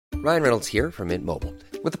Ryan Reynolds here from Mint Mobile.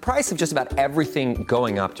 With the price of just about everything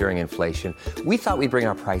going up during inflation, we thought we'd bring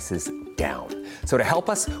our prices down. So to help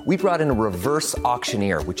us, we brought in a reverse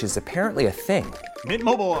auctioneer, which is apparently a thing. Mint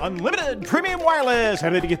Mobile Unlimited Premium Wireless.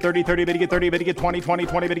 How to get 30, 30, bit to get 30, bit to get 20, 20,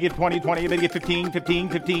 20, bit to get 20, 20, bit to get 15, 15,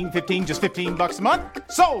 15, 15, just $15 a month?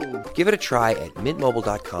 Sold! Give it a try at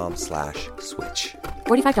mintmobile.com/switch.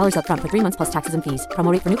 $45 up front for 3 months plus taxes and fees.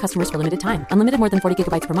 Promo rate for new customers for limited time. Unlimited more than 40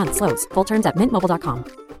 gigabytes per month. Slows full terms at mintmobile.com.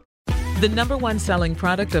 The number one selling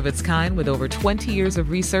product of its kind with over 20 years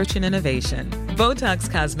of research and innovation. Botox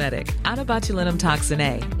Cosmetic, out of botulinum toxin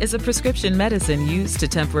A, is a prescription medicine used to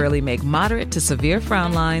temporarily make moderate to severe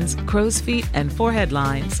frown lines, crow's feet, and forehead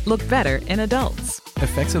lines look better in adults.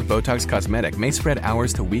 Effects of Botox Cosmetic may spread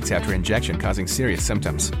hours to weeks after injection, causing serious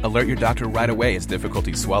symptoms. Alert your doctor right away as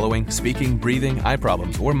difficulty swallowing, speaking, breathing, eye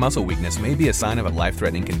problems, or muscle weakness may be a sign of a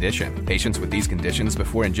life-threatening condition. Patients with these conditions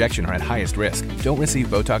before injection are at highest risk. Don't receive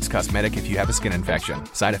Botox Cosmetic if you have a skin infection.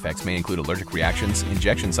 Side effects may include allergic reactions,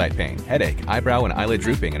 injection site pain, headache, eyebrow and eyelid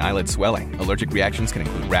drooping, and eyelid swelling. Allergic reactions can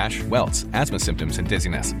include rash, welts, asthma symptoms, and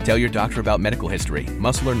dizziness. Tell your doctor about medical history,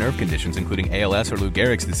 muscle or nerve conditions including ALS or Lou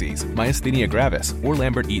Gehrig's disease, myasthenia gravis, or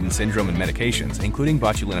Lambert-Eaton syndrome and medications, including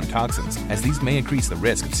botulinum toxins, as these may increase the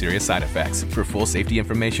risk of serious side effects. For full safety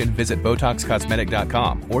information, visit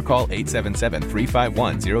BotoxCosmetic.com or call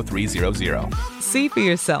 877-351-0300. See for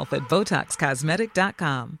yourself at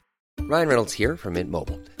BotoxCosmetic.com. Ryan Reynolds here from Mint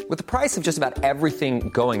Mobile. With the price of just about everything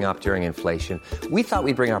going up during inflation, we thought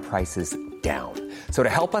we'd bring our prices down. So to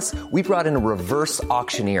help us, we brought in a reverse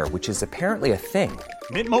auctioneer, which is apparently a thing.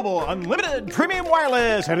 Mint Mobile Unlimited Premium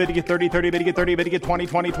Wireless. How to get 30, 30, bit to get 30, bit to get 20,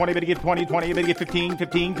 20, 20, bit to get 20, 20, bit to get 15,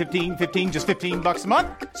 15, 15, 15, just $15 a month?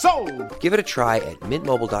 Sold! Give it a try at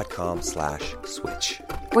mintmobile.com/switch.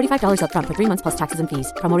 $45 up front for 3 months plus taxes and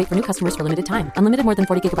fees. Promo rate for new customers for limited time. Unlimited more than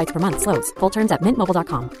 40 gigabytes per month. Slows full terms at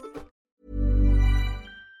mintmobile.com.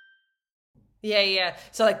 Yeah.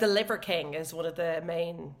 So like the Liver King is one of the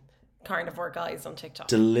main carnivore guys on TikTok.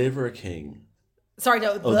 Deliver King. Sorry,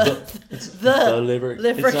 no, The Liver King.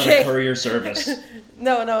 It's not a courier service.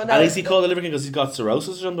 No. And is he called the Liver King because he's got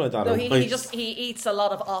cirrhosis or something like that? No, he eats a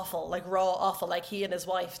lot of offal, like raw offal. Like he and his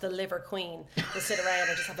wife, the Liver Queen, will sit around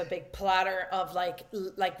and just have a big platter of like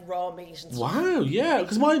raw meat and stuff. Wow, yeah,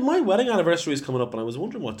 because my wedding anniversary is coming up and I was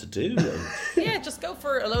wondering what to do. Yeah, just go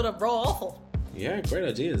for a load of raw offal. Yeah, great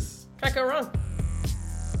ideas. Can't go wrong.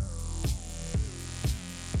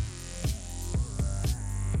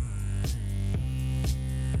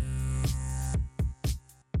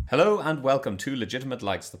 Hello and welcome to Legitimate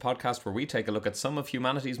Likes, the podcast where we take a look at some of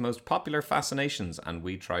humanity's most popular fascinations and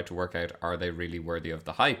we try to work out, are they really worthy of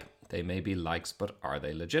the hype? They may be likes, but are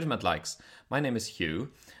they legitimate likes? My name is Hugh,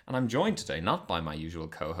 and I'm joined today not by my usual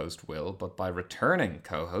co-host Will, but by returning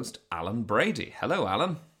co-host Alan Brady. Hello,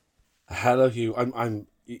 Alan. Hello, Hugh. I'm kind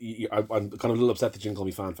of a little upset that you didn't call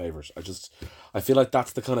me fan favourite. I feel like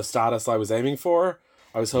that's the kind of status I was aiming for.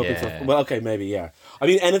 I was hoping for... Well, okay, maybe, yeah. I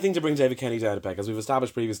mean, anything to bring David Kenny down to peg. As we've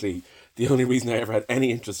established previously, the only reason I ever had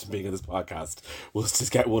any interest in being on this podcast was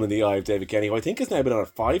to get one in the eye of David Kenny, who I think has now been on it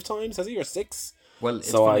 5 times, has he, or 6? Well,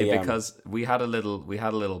 it's funny because we had a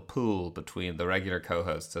little pool between the regular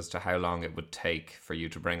co-hosts as to how long it would take for you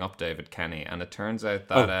to bring up David Kenny, and it turns out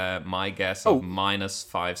that my guess of minus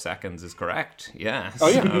 5 seconds is correct. Yeah. Oh,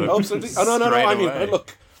 yeah, absolutely. Oh, no. I mean,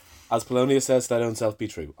 look... As Polonius says, let own self be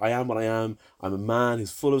true. I am what I am. I'm a man who's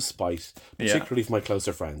full of spite, particularly for my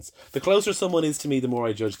closer friends. The closer someone is to me, the more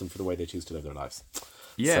I judge them for the way they choose to live their lives.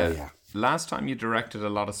 Yeah. So, yeah. Last time you directed a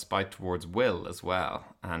lot of spite towards Will as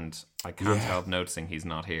well, and I can't help noticing he's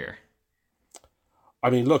not here. I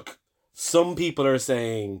mean, look, some people are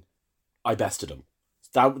saying I bested him.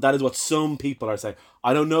 That is what some people are saying.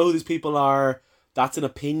 I don't know who these people are. That's an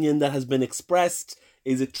opinion that has been expressed.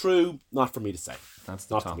 Is it true? Not for me to say. That's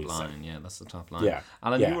the top line. Yeah, that's the top line. Yeah.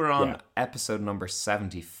 Alan, you were on episode number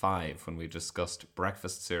 75 when we discussed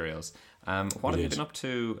breakfast cereals. What have you been up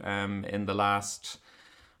to in the last,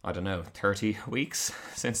 30 weeks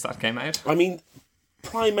since that came out? I mean,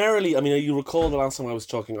 primarily, you recall the last time I was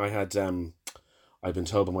talking, I had, I'd been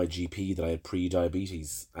told by my GP that I had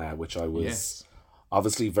pre-diabetes, which I was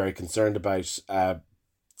obviously very concerned about.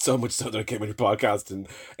 So much so that I came on your podcast and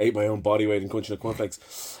ate my own body weight in Crunching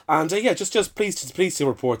cornflakes. And just pleased to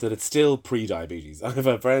report that it's still pre-diabetes. I have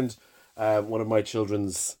a friend, one of my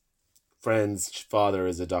children's friend's father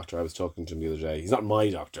is a doctor. I was talking to him the other day. He's not my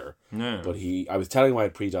doctor, but I was telling him I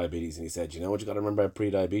had pre-diabetes, and he said, "You know what you got to remember about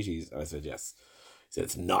pre-diabetes?" And I said, "Yes." He said,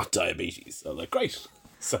 "It's not diabetes." I was like, "Great."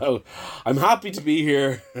 So I'm happy to be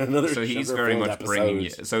here. So he's very much bringing you.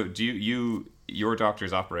 So do you your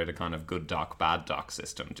doctors operate a kind of good doc, bad doc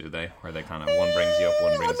system, do they? Where they kind of, one brings you up,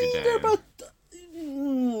 one brings you down. They're about,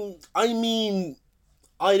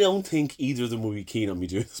 I don't think either of them will be keen on me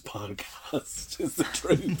doing this podcast, is the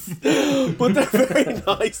truth. But they're very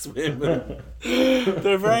nice women.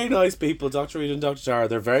 They're very nice people, Dr. Reid and Dr. Tara.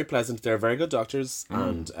 They're very pleasant. They're very good doctors,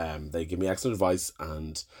 and they give me excellent advice,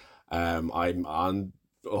 and I'm on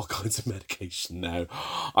all kinds of medication now.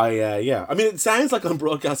 I mean, it sounds like I'm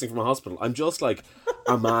broadcasting from a hospital. I'm just like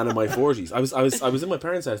a man in my 40s. I was in my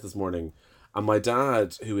parents' house this morning, and my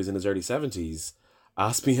dad, who is in his early 70s,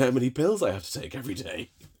 asked me how many pills I have to take every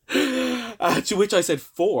day. To which I said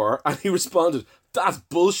 4, and he responded, "That's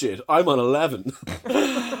bullshit, I'm on 11.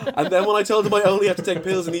 And then when I told him I only have to take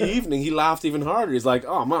pills in the evening, he laughed even harder. He's like,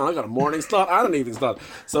 "Oh man, I got a morning slot and an evening slot."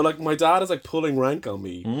 So like my dad is like pulling rank on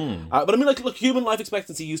me. But I mean, like, look, human life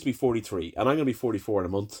expectancy used to be 43, and I'm going to be 44 in a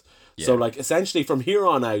month. Yeah. So like essentially from here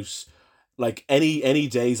on out, like any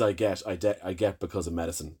days I get because of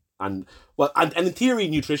medicine. And well, and in theory,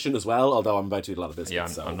 nutrition as well. Although I'm about to eat a lot of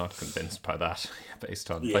biscuits. Yeah, I'm not convinced by that,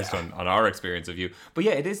 based on our experience of you. But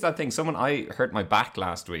yeah, it is that thing. I hurt my back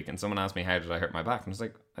last week, and someone asked me how did I hurt my back, and I was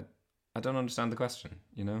like, I don't understand the question.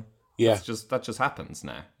 You know, yeah, that just happens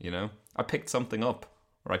now. You know, I picked something up,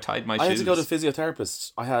 or I tied my shoes. I had to go to a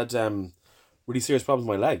physiotherapist. I had really serious problems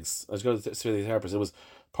with my legs. I had to go to the physiotherapist. It was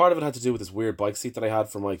part of it had to do with this weird bike seat that I had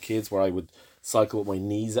for my kids, where I would cycle with my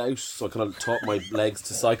knees out, so I kind of taught my legs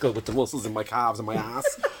to cycle with the muscles in my calves and my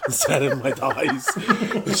ass instead of my thighs,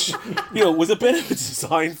 which was a bit of a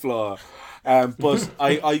design flaw. But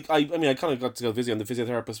I mean, I kind of got to go physio, and the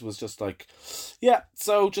physiotherapist was just like, "Yeah,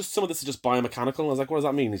 so just some of this is just biomechanical." And I was like, "What does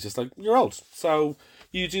that mean?" He's just like, "You're old, so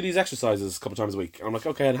you do these exercises a couple times a week." And I'm like,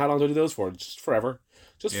 "Okay, and how long do I do those for?" "Just forever.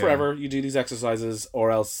 Forever. You do these exercises,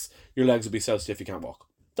 or else your legs will be so stiff you can't walk.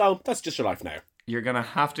 So that's just your life now." You're going to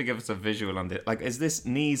have to give us a visual on this. Like, is this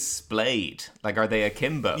knees splayed? Like, are they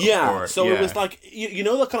akimbo? Yeah, it was like, you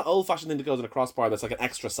know the kind of old-fashioned thing that goes in a crossbar that's like an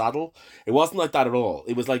extra saddle? It wasn't like that at all.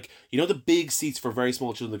 It was like, the big seats for very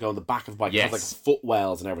small children that go on the back of the bike. Yes. It has like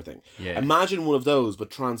footwells and everything. Yeah. Imagine one of those, but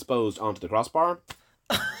transposed onto the crossbar.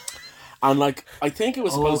 And like, I think it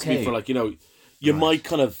was supposed to be for like, you might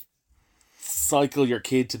kind of cycle your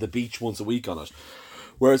kid to the beach once a week on it.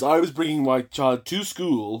 Whereas I was bringing my child to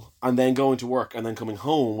school and then going to work and then coming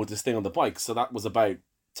home with this thing on the bike. So that was about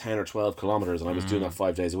 10 or 12 kilometres, and I was doing that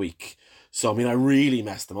 5 days a week. So, I mean, I really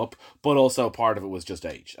messed them up. But also part of it was just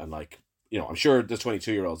age. And like, I'm sure there's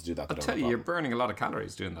 22-year-olds do that. I'll tell you, you're burning a lot of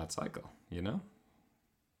calories doing that cycle, That's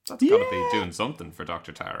got to be doing something for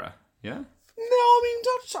Dr. Tara, yeah? No,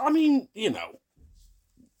 I mean,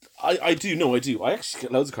 I do. I actually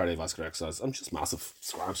get loads of cardiovascular exercise. I'm just massive.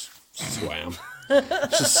 Scratch. Just who I am.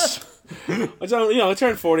 I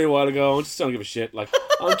turned 40 a while ago. I just don't give a shit. Like,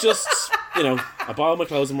 I'm just, I buy all my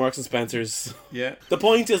clothes in Marks and Spencer's. Yeah. The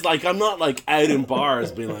point is, like, I'm not, like, out in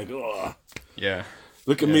bars being like, oh. Yeah.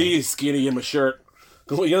 Look at me, skinny in my shirt.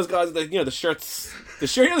 Those guys, the shirts. The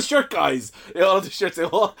shirt guys. All the shirts.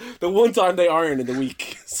 The one time they iron in the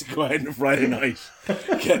week is to go out on a Friday night,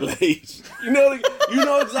 get late. You know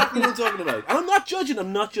exactly what I'm talking about. And I'm not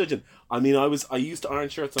judging. I mean, I used to iron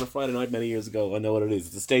shirts on a Friday night many years ago. I know what it is.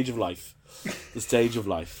 It's a stage of life. There's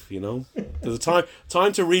a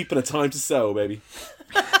time to reap and a time to sow, baby.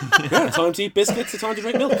 Yeah, a time to eat biscuits, a time to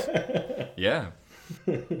drink milk. Yeah.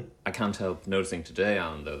 I can't help noticing today,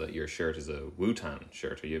 Alan, though, that your shirt is a Wu-Tang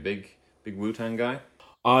shirt. Are you a big Wu-Tang guy?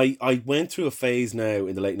 I went through a phase now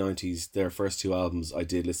in the late 90s. Their first 2 albums, I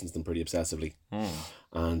did listen to them pretty obsessively.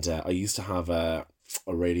 And I used to have a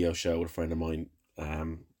radio show with a friend of mine.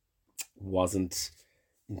 Wasn't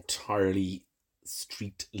entirely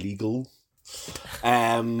street legal.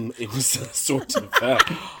 It was sort of I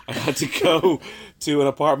had to go to an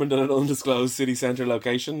apartment in an undisclosed city centre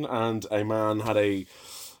location, and a man had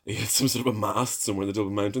some sort of a mast somewhere in the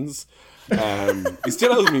Dublin Mountains. He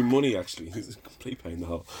still owes me money, actually. He's a complete pain in the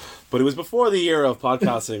hole. But it was before the era of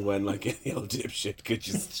podcasting, when like any old dipshit could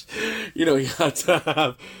just, you had to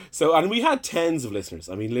have. So, and we had tens of listeners.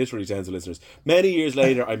 I mean, literally tens of listeners. Many years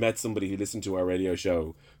later, I met somebody who listened to our radio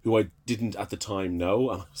show who I didn't at the time know,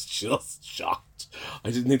 and I was just shocked.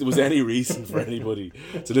 I didn't think there was any reason for anybody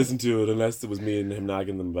to listen to it unless it was me and him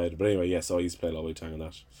nagging them about it. But anyway, so I used to play a lot of Wu-Tang on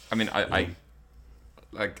that. I mean, I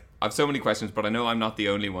have so many questions, but I know I'm not the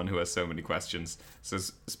only one who has so many questions. So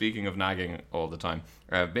speaking of nagging all the time,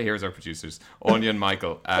 here's our producers, Anya and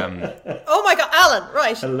Michael. Oh my God, Alan!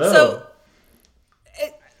 Right. Hello. So,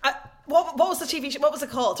 what was the TV show? What was it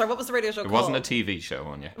called? Sorry, what was the radio show called? It wasn't a TV show,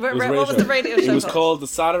 Anya. What was the radio show? It was called the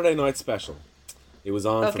Saturday Night Special. It was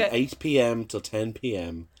on from 8 p.m. till 10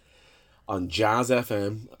 p.m. on Jazz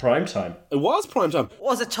FM. Prime time. It was prime time.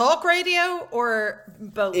 Was it talk radio or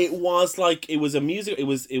both? It was like, it was a music, it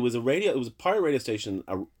was a radio, it was a pirate radio station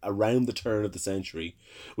around the turn of the century,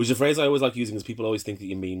 which is a phrase I always like using because people always think that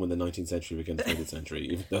you mean when the 19th century became the 20th century,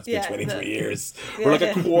 even though it's been 23 years. We're like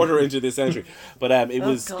a quarter into this century. But it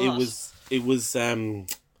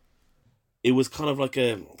was kind of like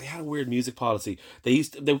they had a weird music policy. They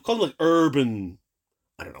would call them like urban,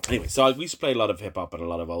 I don't know. Anyway, so we used to play a lot of hip hop and a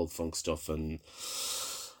lot of old funk stuff and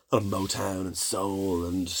Motown and soul.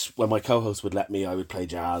 And when my co-host would let me, I would play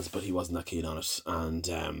jazz, but he wasn't that keen on it.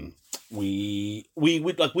 And we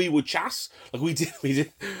would chat. Like we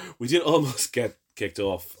did almost get kicked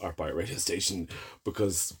off our pirate radio station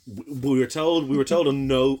because we were told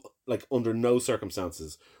under no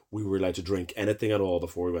circumstances we were allowed to drink anything at all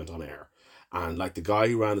before we went on air. And like the guy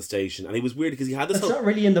who ran the station, and he was weird because he had this. It's not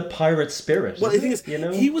really in the pirate spirit. Well, the thing is,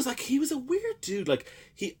 he was a weird dude. Like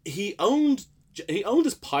he owned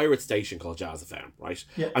this pirate station called Jazz FM, right?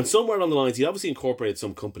 Yeah. And somewhere along the lines, he obviously incorporated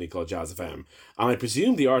some company called Jazz FM. And I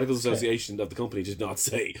presume the Articles of Association of the company did not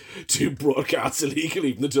say to broadcast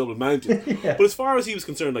illegally from the Dublin Mountains. Yeah. But as far as he was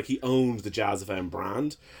concerned, like he owned the Jazz FM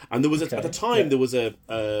brand. And there was at the time there was a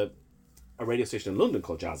radio station in London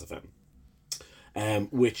called Jazz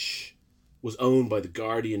FM, which was owned by the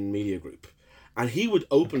Guardian Media Group. And he would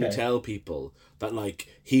openly tell people that like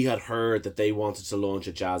he had heard that they wanted to launch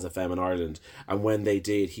a Jazz FM in Ireland, and when they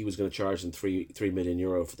did, he was going to charge them €3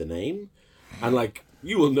 million for the name. And like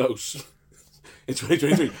you will note, in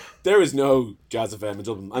 2023, there is no Jazz FM in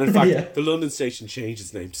Dublin. And in fact, the London station changed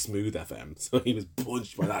its name to Smooth FM, so he was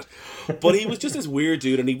punched by that. But he was just this weird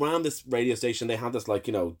dude, and he ran this radio station. They had this like,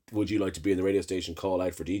 would you like to be in the radio station call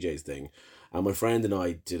out for DJs thing. And my friend and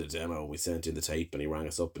I did a demo, and we sent in the tape, and he rang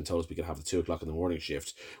us up and told us we could have the 2:00 in the morning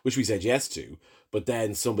shift, which we said yes to. But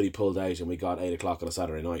then somebody pulled out, and we got 8:00 on a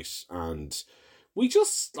Saturday night. And we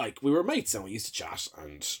just, we were mates, and we used to chat.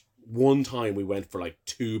 And one time we went for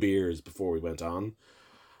 2 beers before we went on.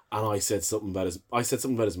 And I said something about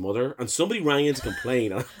his mother, and somebody rang in to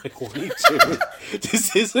complain. And I'm like, "What are you doing?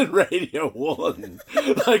 This isn't Radio 1.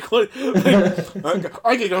 I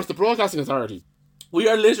can go to the Broadcasting Authority. We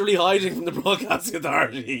are literally hiding from the Broadcasting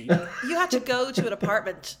Authority." You had to go to an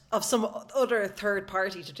apartment of some other third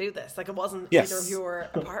party to do this. It wasn't either of your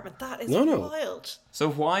apartment. That is wild. So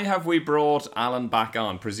why have we brought Alan back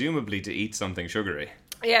on? Presumably to eat something sugary.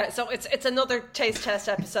 Yeah, so it's another taste test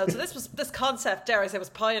episode. So this concept, dare I say,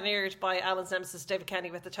 was pioneered by Alan's nemesis David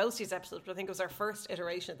Kenny with the Toasties episode, but I think it was our first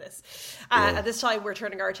iteration of this. And this time we're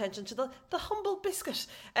turning our attention to the humble biscuit,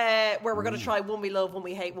 where we're going to try one we love, one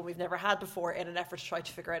we hate, one we've never had before, in an effort to try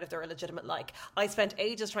to figure out if they're a legitimate like. I spent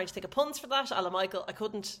ages trying to think of puns for that. Alan Michael, I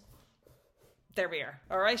couldn't. There we are.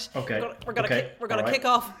 All right. Okay. We're gonna kick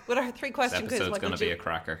off with our 3-question quiz. This episode's going to be a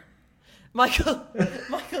cracker. Michael,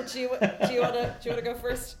 do you want to go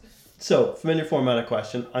first? So, familiar format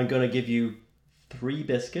question. I'm going to give you 3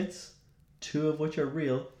 biscuits, 2 of which are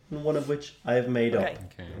real, and 1 of which I have made up.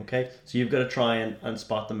 Okay. So you've got to try and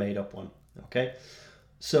spot the made up one. Okay.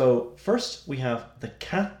 So first we have the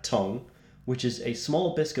cat tongue, which is a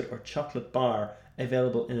small biscuit or chocolate bar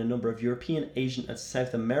available in a number of European, Asian, and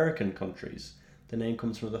South American countries. The name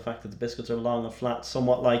comes from the fact that the biscuits are long and flat,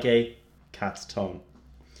 somewhat like a cat's tongue.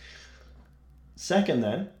 Second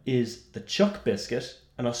then is the Chuck biscuit,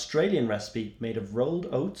 an Australian recipe made of rolled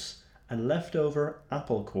oats and leftover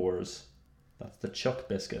apple cores. That's the Chuck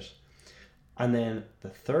biscuit. And then the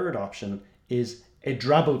third option is a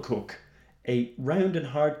drabbelkoek, a round and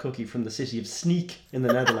hard cookie from the city of Sneek in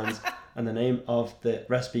the Netherlands. And the name of the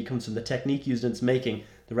recipe comes from the technique used in its making.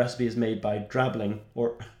 The recipe is made by dribbling,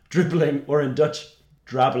 or in Dutch,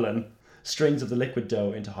 drabbelen, strings of the liquid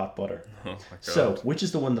dough into hot butter. Oh my God. So, which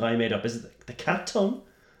is the one that I made up? Is it the cat tongue,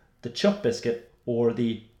 the Chuck biscuit, or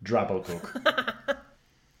the drabbelkoek?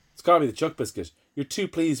 It's got to be the Chuck biscuit. You're too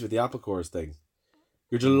pleased with the apple cores thing.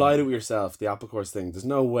 You're delighted with yourself, the apple cores thing. There's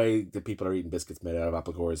no way that people are eating biscuits made out of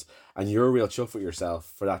apple cores, and you're a real chuff with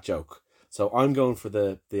yourself for that joke. So I'm going for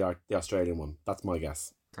the Australian one. That's my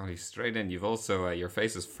guess. God, he's straight in. You've also your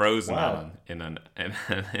face is frozen, wow. Alan, in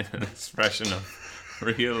an expression of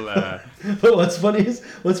real. But what's funny is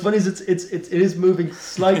it is moving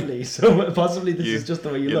slightly. So possibly this is just the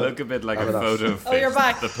way you look. You look a bit like a photo face you're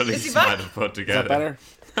back. The police might have put together. Is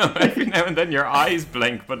that better? Every now and then your eyes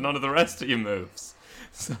blink, but none of the rest of you moves.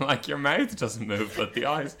 So your mouth doesn't move, but the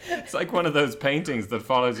eyes. It's like one of those paintings that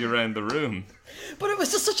follows you around the room. But it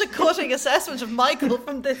was just such a cutting assessment of Michael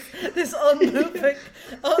from this unmoving,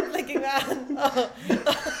 unblinking man.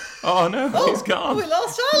 Oh no, he's gone. We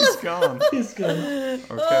lost Alan. He's gone. He's gone. Okay.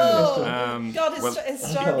 Oh, God, his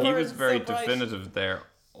star he was very so definitive there.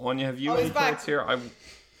 Anya, have you any thoughts here?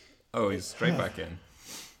 He's straight back in.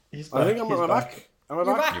 He's back. I think I'm back. Am I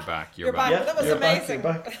back? You're back. You're back. Yeah, That was you're amazing.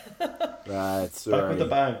 Back. That's Back with the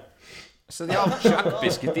bang. So the old Chuck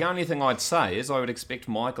Biscuit, the only thing I'd say is I would expect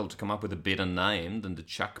Michael to come up with a better name than the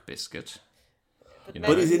Chuck Biscuit.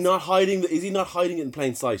 But is he not hiding it in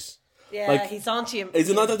plain sight? Yeah, he's onto you. Is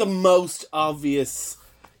it not like the most obvious?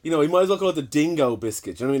 You know, he might as well call it the Dingo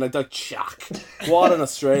Biscuit. You know what I mean? Like that Chuck. What an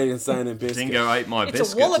Australian sounding biscuit. Dingo ate my biscuit.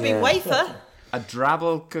 It's a wallaby wafer. A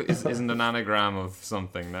drabble isn't an anagram of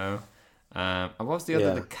something, no? What was the other?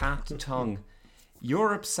 Yeah. The cat tongue.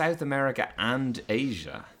 Europe, South America, and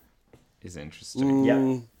Asia is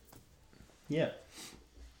interesting. Yeah.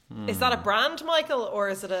 Is that a brand, Michael, or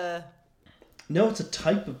is it a... No, it's a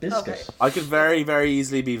type of biscuit. Okay. I could very, very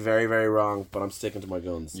easily be very, very wrong, but I'm sticking to my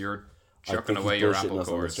guns. You're I chucking think away he's your bullshitting apple us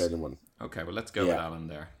on the cores. Australian one. Okay, well, let's go with Alan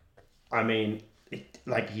there. I mean,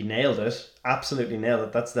 he nailed it. Absolutely nailed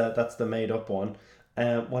it. That's the made up one.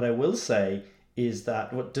 What I will say is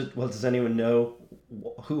that does anyone know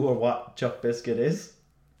who or what Chuck Biscuit is?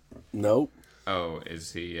 No. Oh,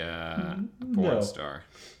 is he a porn star?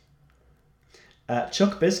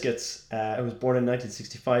 Chuck Biscuits, who was born in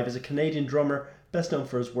 1965, is a Canadian drummer best known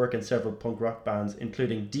for his work in several punk rock bands,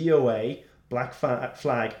 including DOA, Black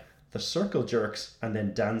Flag, The Circle Jerks, and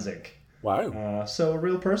then Danzig. Wow. So a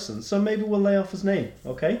real person. So maybe we'll lay off his name,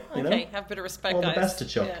 okay? You know? Have a bit of respect, All guys. the best to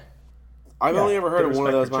Chuck. Yeah. I've only ever heard of one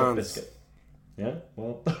of those bands. Biscuit. Yeah,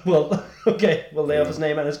 well, okay. We'll lay off his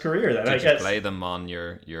name and his career then, I Did guess. you play them on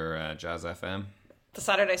your Jazz FM? The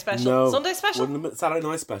Saturday special. No. Sunday special? Saturday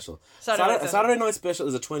Night Special. Saturday Night Special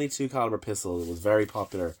is a 22 caliber pistol that was very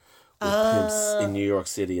popular with pimps in New York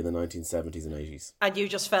City in the 1970s and 80s. And you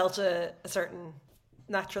just felt a certain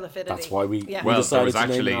natural affinity. That's why we Well, there decided was to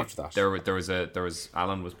name actually it after that. there was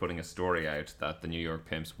Alan was putting a story out that the New York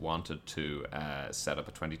pimps wanted to set up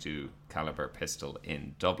a 22 caliber pistol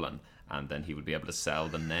in Dublin, and then he would be able to sell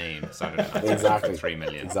the name Saturday Night Exactly. for $3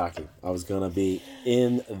 million. Exactly. I was gonna be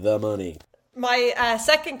in the money. My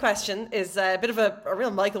second question is a bit of a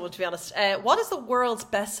real Michael one, to be honest. What is the world's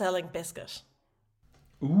best-selling biscuit?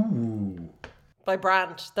 Ooh. By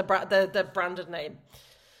brand, the branded name.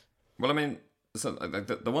 Well, I mean, so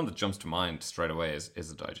the one that jumps to mind straight away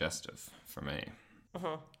is a digestive for me.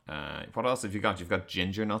 What else have you got? You've got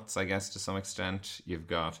ginger nuts, I guess, to some extent. You've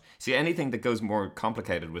got anything that goes more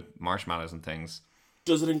complicated with marshmallows and things.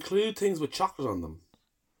 Does it include things with chocolate on them?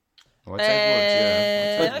 Oh, I'd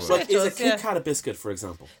say it would, actually Like, it is a does, Kit Kat a biscuit, for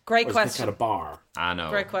example? Great Or is question. Kit Kat a bar? I know.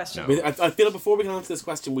 Great question. No. I feel like before we can answer this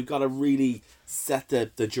question, we've got to really set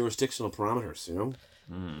the jurisdictional parameters, you know?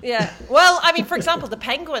 Yeah. Well, I mean, for example, the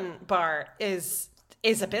Penguin bar is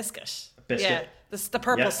a biscuit. Yeah. The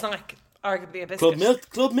purple snack, arguably a biscuit.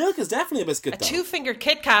 Club Milk is definitely a biscuit, A though. 2-fingered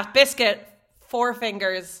Kit Kat biscuit, 4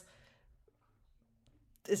 fingers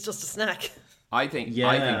is just a snack. I think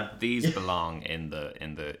these belong in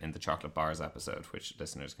the chocolate bars episode, which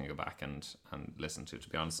listeners can go back and listen to. To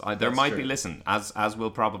be honest, there might be as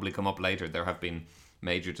will probably come up later. There have been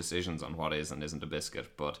major decisions on what is and isn't a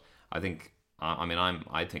biscuit, but I think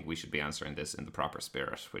I think we should be answering this in the proper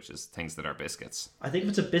spirit, which is things that are biscuits. I think if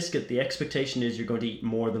it's a biscuit, the expectation is you're going to eat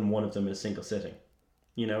more than one of them in a single sitting.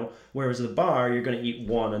 You know, whereas at a bar, you're going to eat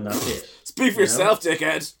one and that's it. Speak for yourself,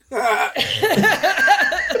 dickhead.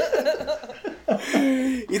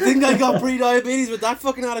 You think I got pre-diabetes with that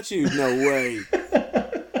fucking attitude? No way.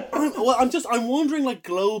 I'm wondering, like,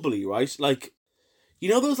 globally, right? Like, you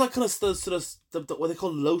know those like kind of what they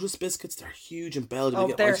call lotus biscuits? They're huge in Belgium.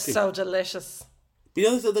 Oh, they're so delicious. You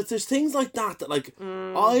know, there's things like that like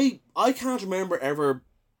I can't remember ever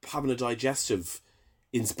having a digestive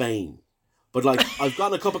in Spain, but like I've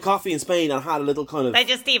gotten a cup of coffee in Spain and had a little kind of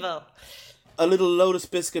digestivo. A little lotus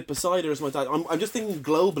biscuit beside it or something like that. I'm just thinking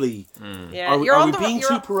globally. Yeah, are we being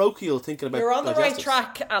too parochial thinking about? You're on the right digestives?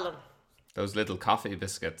 track, Alan. Those little coffee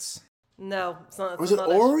biscuits. No, it's not. Or is it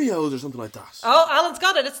Oreos or something like that? Oh, Alan's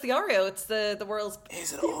got it. It's the Oreo. It's the world's.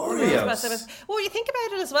 Is it Oreos? Well, you think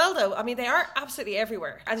about it as well, though. I mean, they are absolutely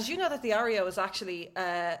everywhere. And did you know that the Oreo is actually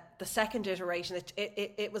the second iteration?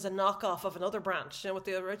 It was a knockoff of another brand. Do you know what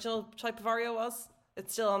the original type of Oreo was?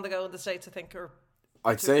 It's still on the go in the States, I think. Or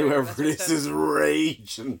I'd say whoever this is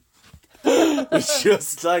raging. It's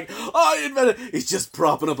just like, I invented. He's just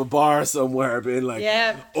propping up a bar somewhere, being like,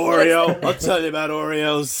 Oreo. I'll tell you about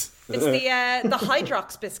Oreos. It's the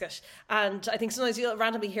Hydrox biscuit, and I think sometimes you'll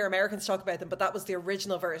randomly hear Americans talk about them, but that was the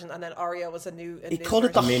original version, and then Oreo was a new. He called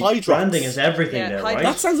it the Hydrox. Branding is everything there, right?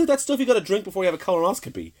 That sounds like that stuff you got to drink before you have a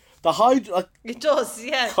colonoscopy. The Hydrox. It does,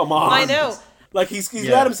 yeah. Come on. I know. Like, he's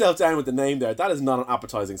let himself down with the name there. That is not an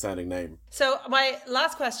appetizing sounding name. So my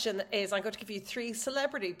last question is, I'm going to give you 3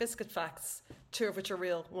 celebrity biscuit facts, 2 of which are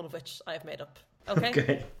real, 1 of which I have made up.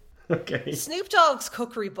 Okay? Okay. Snoop Dogg's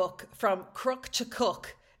cookery book, From Crook to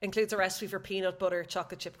Cook, includes a recipe for peanut butter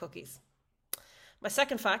chocolate chip cookies. My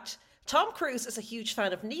second fact, Tom Cruise is a huge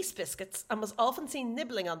fan of Nice biscuits and was often seen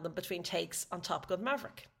nibbling on them between takes on Top Gun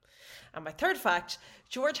Maverick. And my third fact,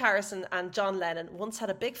 George Harrison and John Lennon once had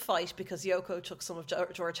a big fight because Yoko took some of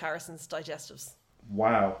George Harrison's digestives.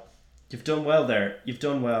 Wow. You've done well there. You've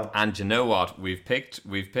done well. And you know what? We've picked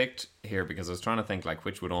here because I was trying to think like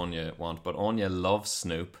which would Anya want, but Anya loves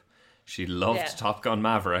Snoop. She loved Top Gun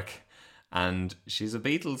Maverick, and she's a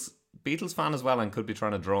Beatles fan as well, and could be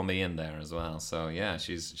trying to draw me in there as well. So yeah,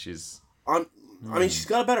 she's. I mean, she's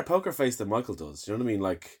got a better poker face than Michael does. You know what I mean?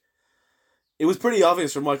 Like, it was pretty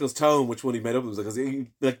obvious from Michael's tone which one he made up. It was because he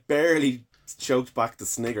like barely choked back the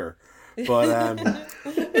snigger. But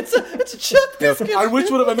it's a chuck biscuit. And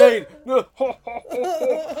which one have I made?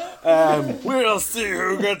 We'll see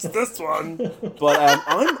who gets this one.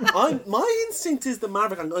 But my instinct is the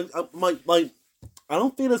Maverick. I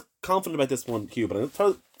don't feel as confident about this one, Hugh, but I'm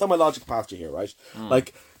going to throw my logic past you here, right?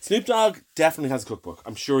 Like, Snoop Dogg definitely has a cookbook.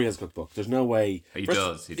 I'm sure he has a cookbook. There's no way. He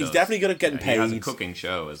does. He's definitely good at getting paid. He has a cooking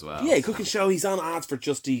show as well. Yeah, cooking show. He's on ads for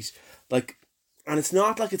Just Eat. Like, and it's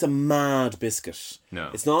not like it's a mad biscuit. No.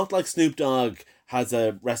 It's not like Snoop Dogg has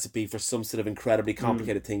a recipe for some sort of incredibly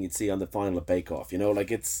complicated thing you'd see on the final of Bake Off. You know, like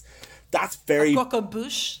that's very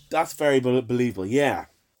believable. Yeah.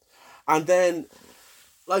 And then,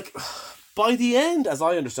 like, by the end, as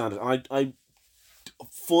I understand it, I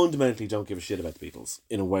fundamentally don't give a shit about the Beatles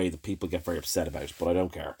in a way that people get very upset about, but I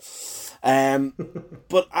don't care.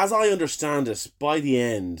 But as I understand it, by the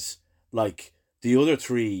end, like, the other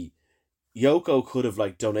 3, Yoko could have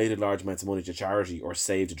like donated large amounts of money to charity or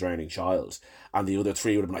saved a drowning child, and the other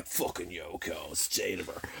 3 would have been like, fucking Yoko, stay to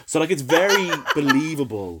her. So like, it's very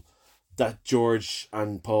believable that George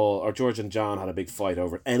and John had a big fight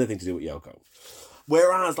over anything to do with Yoko.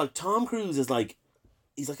 Whereas like Tom Cruise is like,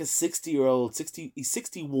 he's like a 60-year-old, he's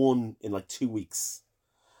 61 in like 2 weeks.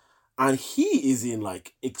 And he is in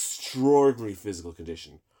like extraordinary physical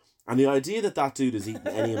condition. And the idea that dude is eating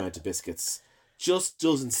any amount of biscuits just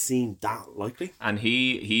doesn't seem that likely. And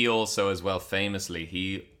he also, as well, famously,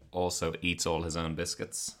 he also eats all his own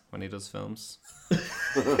biscuits when he does films.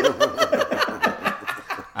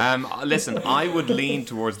 Listen, I would lean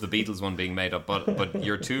towards the Beatles one being made up, but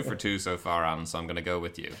you're 2 for 2 so far, Alan, so I'm going to go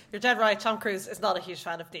with you. You're dead right. Tom Cruise is not a huge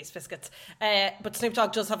fan of these biscuits. But Snoop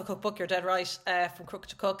Dogg does have a cookbook, you're dead right, From Crook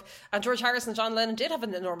to Cook. And George Harrison and John Lennon did have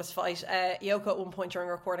an enormous fight. Yoko at one point during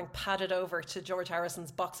recording padded over to George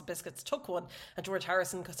Harrison's box of biscuits, took one, and George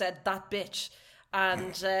Harrison said, "That bitch."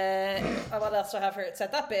 And what else do I have here? It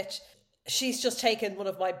said, "That bitch, she's just taken one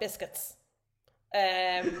of my biscuits."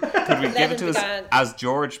 Could we give it to us as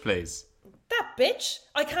George, please? That bitch.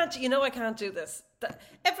 I can't do this.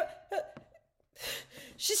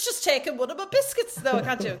 She's just taken one of my biscuits. No, I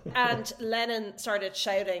can't do it. And Lennon started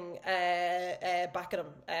shouting back at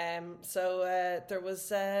him. So there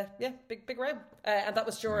was, big row. And that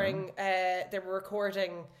was during, they were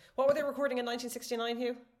recording, what were they recording in 1969,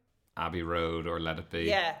 Hugh? Abbey Road or Let It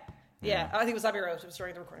Be. Yeah, I think it was Abbey Road. It was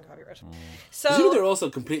during the recording of Abbey Road. So they're also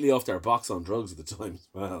completely off their box on drugs at the time as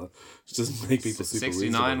well. It doesn't make people super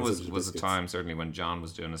 69 was a time, certainly, when John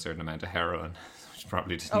was doing a certain amount of heroin, which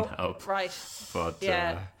probably didn't help. Right. But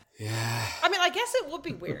yeah. I mean, I guess it would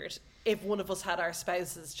be weird if one of us had our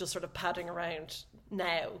spouses just sort of padding around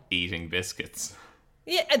now. Eating biscuits.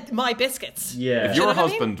 Yeah, my biscuits. Yeah. If your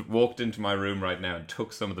husband walked into my room right now and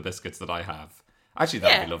took some of the biscuits that I have, actually,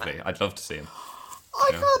 that'd be lovely. I'd love to see him.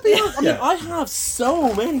 I can't be honest. I mean, I have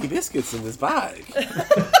so many biscuits in this bag.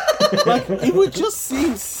 Like, it would just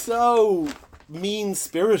seem so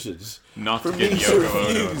mean-spirited not to give Yoko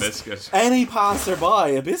Ono a biscuit. Any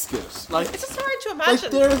passerby a biscuit. Like, it's just hard to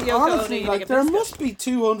imagine. Like, Yoko honestly, Ono there must be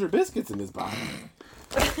 200 biscuits in this bag.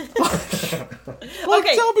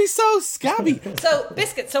 Okay, don't be so scabby. So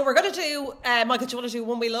biscuits. So we're gonna do. Michael, do you want to do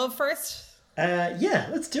One We Love first? Yeah,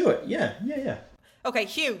 let's do it. Yeah. Okay,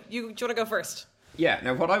 Hugh, do you want to go first? Yeah,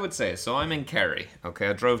 now what I would say is, so I'm in Kerry, okay?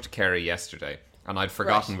 I drove to Kerry yesterday, and I'd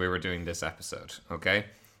forgotten we were doing this episode, okay?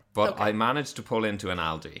 But I managed to pull into an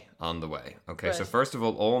Aldi on the way, okay? Right. So first of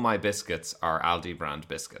all my biscuits are Aldi brand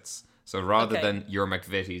biscuits. So rather than your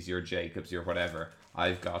McVitie's, your Jacobs, your whatever,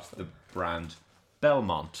 I've got the brand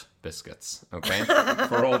Belmont biscuits, okay?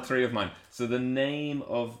 For all 3 of mine. So the name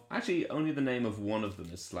of, actually only the name of one of them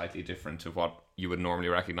is slightly different to what you would normally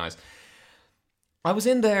recognise. I was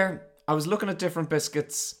in there, I was looking at different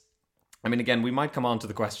biscuits, I mean, again, we might come on to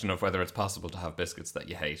the question of whether it's possible to have biscuits that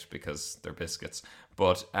you hate because they're biscuits.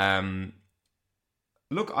 But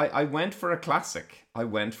look, I went for a classic. I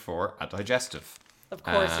went for a digestive. Of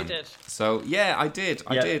course you did. So, yeah, I did.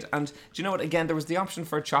 And do you know what? Again, there was the option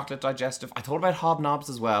for a chocolate digestive. I thought about hobnobs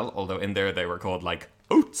as well, although in there they were called, like,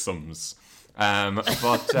 oatsums. And I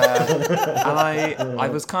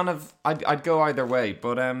was kind of... I'd go either way.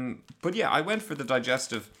 But yeah, I went for the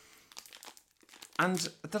digestive. And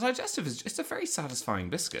the digestive it's a very satisfying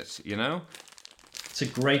biscuit, you know? It's a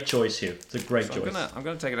great choice, Hugh. It's a great choice. I'm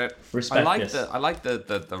gonna take it out. Respect I this.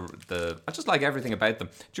 I just like everything about them.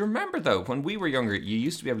 Do you remember though, when we were younger, you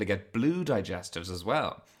used to be able to get blue digestives as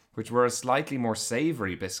well, which were a slightly more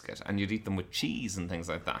savoury biscuit, and you'd eat them with cheese and things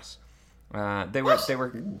like that. They were a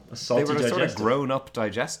sort of grown up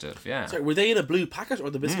digestive, yeah. Sorry, were they in a blue packet or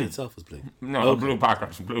the biscuit itself was blue? No, blue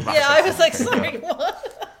packet. Yeah, I was like, sorry, what?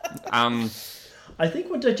 I think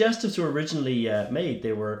when digestives were originally made,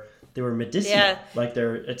 they were medicinal. Yeah. Like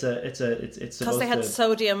it's because they had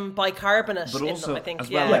sodium bicarbonate but in also, them, I think. as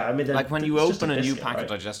well, yeah. like, like when you open a new biscuit, pack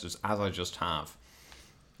right? of digestives, as I just have,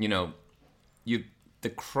 you know, the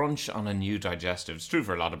crunch on a new digestive. It's true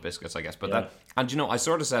for a lot of biscuits, I guess. But and you know, I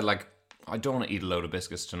sort of said, like, I don't want to eat a load of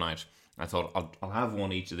biscuits tonight. I thought I'll have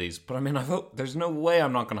one each of these. But I mean, there's no way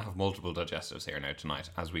I'm not going to have multiple digestives here now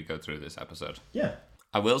tonight as we go through this episode. Yeah.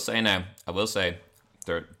 I will say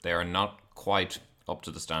they are not quite up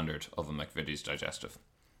to the standard of a McVitie's digestive.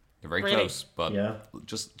 They're very close, but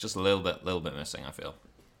just a little bit missing, I feel.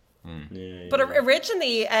 But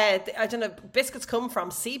originally, I don't know, biscuits come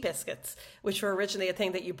from sea biscuits, which were originally a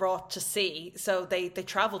thing that you brought to sea. So they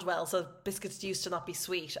travelled well. So biscuits used to not be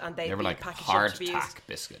sweet, and they were like packaged hard to be tack used,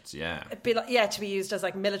 biscuits, yeah. To be used as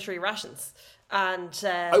like military rations. And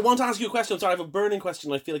I want to ask you a question. I'm sorry, I have a burning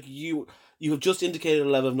question. I feel like you have just indicated a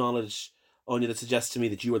level of knowledge on you that suggests to me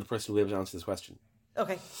that you are the person who will be able to answer this question.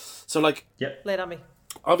 Okay. So, like, lay it on me.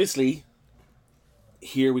 Obviously,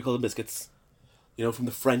 here we call them biscuits. You know, from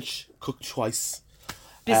the French, cooked twice.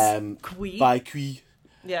 Biscuit. By cuit.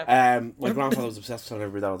 Yeah. My grandfather was obsessed with telling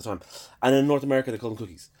everybody that all the time. And in North America, they call them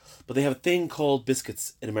cookies. But they have a thing called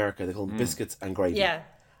biscuits in America. They call them biscuits and gravy. Yeah.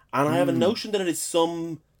 And I have a notion that it is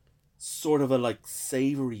some sort of a, like,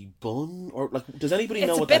 savoury bun? Or, like, does anybody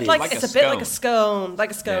know what that is? It's a bit like a scone.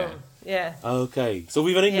 Like a scone. Yeah. Okay. So if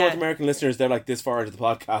we've any North American listeners, they're like this far into the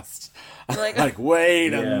podcast. Like,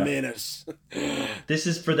 wait a minute. This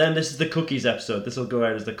is for them. This is the cookies episode. This will go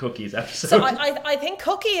out as the cookies episode. So I think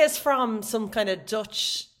cookie is from some kind of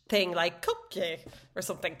Dutch thing like cookie or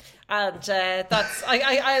something, and that's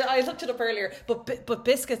I looked it up earlier. But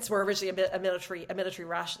biscuits were originally a military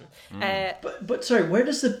ration. But sorry, where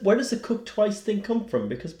does the cook twice thing come from?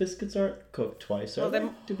 Because biscuits aren't cooked twice, are they?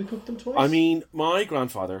 Did we cook them twice? I mean, my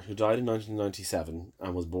grandfather, who died in 1997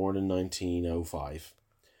 and was born in 1905,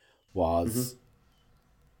 was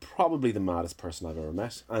probably the maddest person I've ever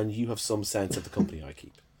met, and you have some sense of the company I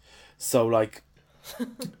keep. So, like,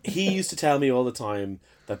 he used to tell me all the time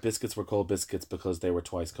that biscuits were called biscuits because they were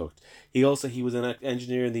twice cooked. He was an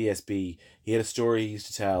engineer in the ESB. He had a story he used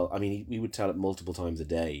to tell. I mean, we would tell it multiple times a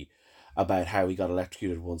day about how he got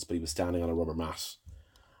electrocuted once, but he was standing on a rubber mat.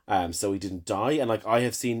 So he didn't die. And, like, I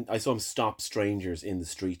saw him stop strangers in the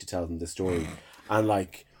street to tell them this story. And,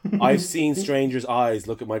 like, I've seen strangers' eyes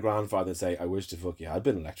look at my grandfather and say, I wish to fuck you had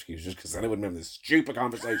been electrocuted, just because then I wouldn't remember this stupid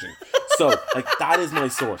conversation. So, like, that is my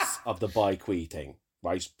source of the by-qui thing,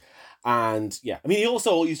 right? And, yeah, I mean, he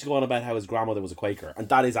also used to go on about how his grandmother was a Quaker, and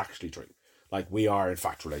that is actually true. Like, we are, in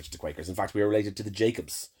fact, related to Quakers. In fact, we are related to the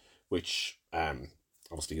Jacobs, which,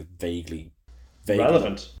 obviously is vaguely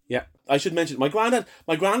relevant. Yeah, I should mention, my granddad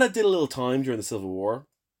did a little time during the Civil War,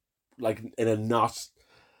 like, in a not...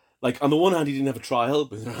 Like, on the one hand, he didn't have a trial,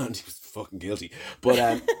 but on the other hand, he was fucking guilty.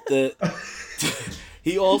 But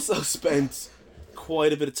he also spent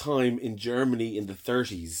quite a bit of time in Germany in the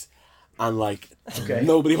 30s, and, like,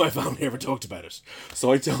 nobody in my family ever talked about it.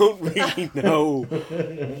 So I don't really know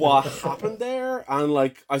what happened there. And,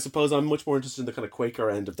 like, I suppose I'm much more interested in the kind of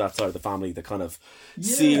Quaker end of that side of the family, the kind of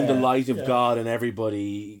seeing the light of God in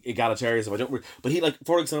everybody, egalitarianism. But he, like,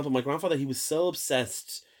 for example, my grandfather, he was so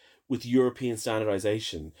obsessed with European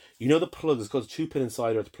standardization. You know the plug, it's called a 2-pin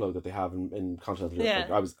insider plug that they have in continental Europe.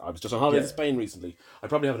 Yeah. Like, I was just on holiday in Spain recently. I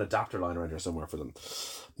probably have an adapter line around here somewhere for them.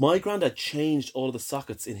 My granddad changed all of the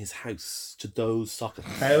sockets in his house to those sockets.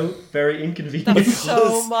 How very inconvenient. That's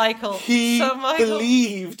so Michael. He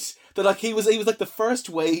believed that, like, he was like the first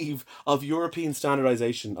wave of European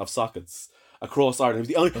standardization of sockets across Ireland.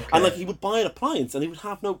 He was the only, and, like, he would buy an appliance and he would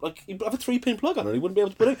have no, like, he'd have a 3-pin plug on it. He wouldn't be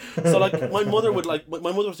able to put it. So, like, my mother was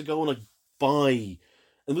to go and, like, buy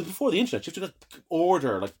And before the internet, you have to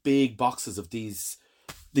order like big boxes of these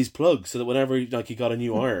plugs, so that whenever like you got a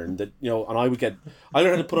new iron, that and I learned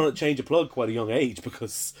how to put on a change a plug quite a young age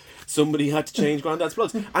because somebody had to change Grandad's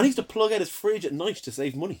plugs, and he used to plug out his fridge at night to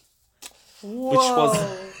save money. Whoa. Which was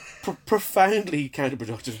profoundly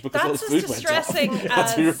counterproductive because all his food went off. Had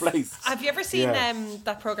to be replaced. Have you ever seen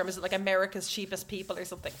that program? Is it like America's Cheapest People or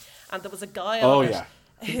something? And there was a guy on it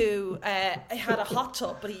who had a hot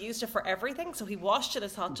tub, but he used it for everything. So he washed in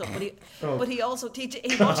his hot tub, but he also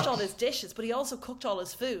he washed all his dishes, but he also cooked all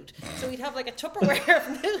his food. So he'd have like a Tupperware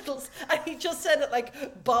of noodles, and he just sent it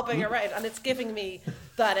like bobbing around, and it's giving me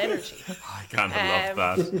that energy. I kind of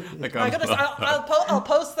love that. I'll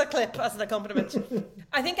post the clip as an accompaniment.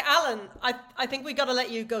 I think Alan, I think we got to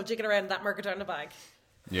let you go jigging around that Mercadona bag.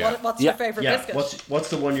 Yeah. What's your favourite biscuit?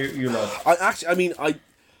 What's the one you love?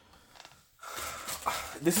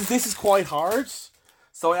 This is quite hard.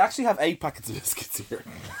 So I actually have 8 packets of biscuits here,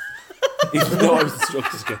 even though I was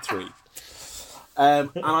instructed to get 3.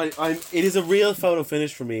 And it is a real photo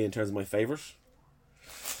finish for me in terms of my favourite.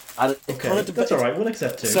 And that's all right. We'll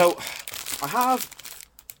accept 2. So I have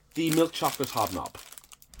the milk chocolate hobnob,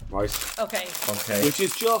 right? Okay. Which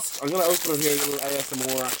is just, I'm going to open it here, a little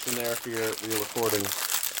ASMR action there for your recording.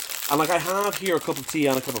 And like I have here a cup of tea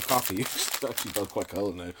and a cup of coffee. It's actually both quite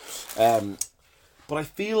cold now. But I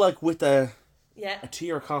feel like with a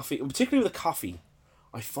tea or coffee, particularly with a coffee,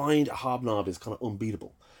 I find a hobnob is kind of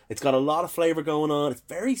unbeatable. It's got a lot of flavour going on. It's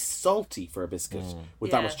very salty for a biscuit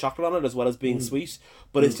with that much chocolate on it, as well as being sweet.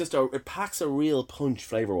 But it's just it packs a real punch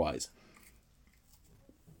flavour-wise.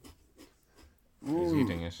 He's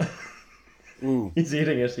eating it. He's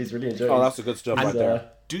eating it. He's really enjoying it. Oh, that's the good stuff right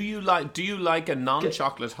there. Do you like a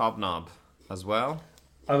non-chocolate hobnob as well?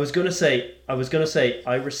 I was gonna say I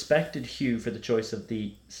respected Hugh for the choice of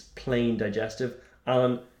the plain digestive.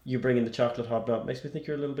 Alan, you bring in the chocolate hobnob makes me think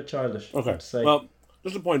you're a little bit childish. Okay. Well,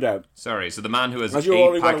 just to point out. Sorry, so the man who has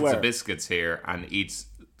 8 packets of biscuits here and eats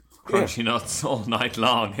crunchy nuts all night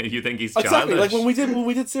long, you think he's childish? Exactly. Like when we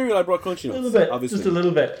did cereal, I brought crunchy nuts. A little bit, obviously. just a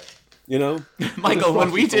little bit. You know, Michael, when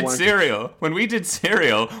we did cereal,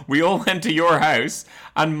 we all went to your house,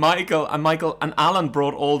 and Michael and Alan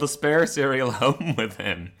brought all the spare cereal home with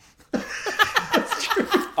him. That's true.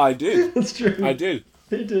 I did. That's true. I did.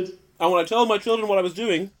 They did. And when I told my children what I was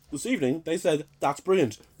doing this evening, they said, "That's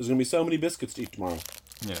brilliant. There's going to be so many biscuits to eat tomorrow."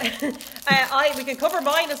 Yeah. We can cover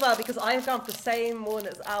mine as well because I've got the same one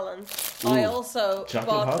as Alan. I also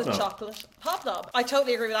bought the chocolate hobnob. I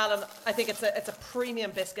totally agree with Alan. I think it's a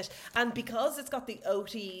premium biscuit, and because it's got the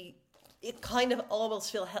oaty, it kind of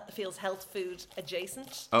almost feels health food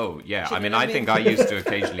adjacent. Oh yeah, I think I used to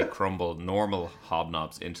occasionally crumble normal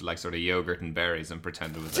hobnobs into like sort of yogurt and berries and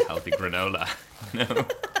pretend it was a healthy granola. You know?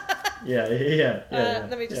 Yeah.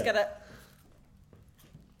 Let me just get it.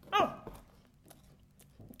 Oh.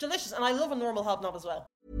 Delicious, and I love a normal hobnob as well.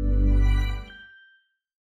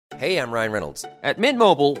 Hey, I'm Ryan Reynolds. At Mint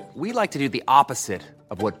Mobile, we like to do the opposite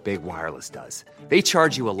of what Big Wireless does. They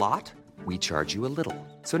charge you a lot, we charge you a little.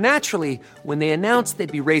 So naturally, when they announced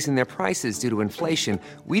they'd be raising their prices due to inflation,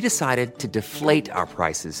 we decided to deflate our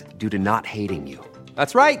prices due to not hating you.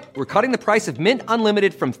 That's right. We're cutting the price of Mint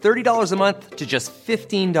Unlimited from $30 a month to just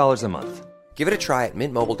 $15 a month. Give it a try at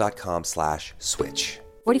mintmobile.com/switch.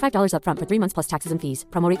 $45 up front for 3 months plus taxes and fees.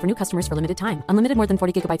 Promo rate for new customers for limited time. Unlimited more than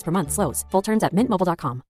 40 gigabytes per month. Slows full terms at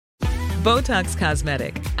mintmobile.com. Botox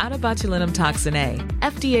Cosmetic, out of botulinum toxin A,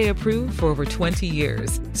 FDA approved for over 20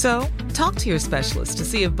 years. So, talk to your specialist to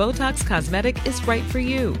see if Botox Cosmetic is right for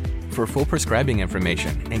you. For full prescribing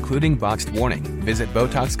information, including boxed warning, visit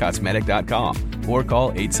BotoxCosmetic.com or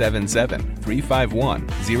call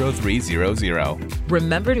 877-351-0300.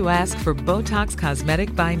 Remember to ask for Botox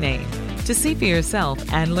Cosmetic by name. To see for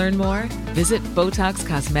yourself and learn more, visit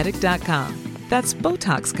BotoxCosmetic.com. That's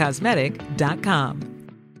BotoxCosmetic.com.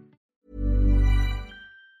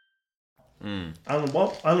 Alan,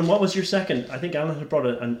 what was your second? I think Alan had brought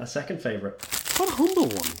a second favourite. Quite a humble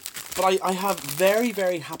one. But I have very,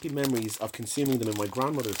 very happy memories of consuming them in my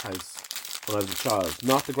grandmother's house when I was a child.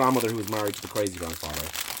 Not the grandmother who was married to the crazy grandfather.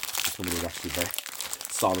 This woman was actually very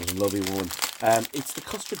solid and lovely woman. It's the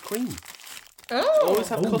custard cream. Oh, always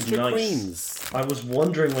have custard creams. I was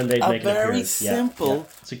wondering when they'd make an appearance. Very simple. Yeah.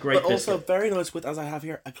 It's a great but biscuit. Also very nice with, as I have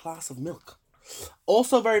here, a glass of milk.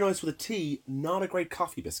 Also very nice with a tea. Not a great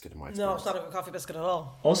coffee biscuit in my experience. No, it's not a good coffee biscuit at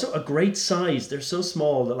all. Also a great size. They're so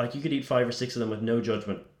small that like you could eat 5 or 6 of them with no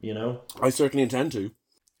judgment, you know? I certainly intend to.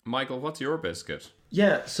 Michael, what's your biscuit?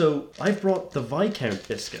 Yeah, so I've brought the Viscount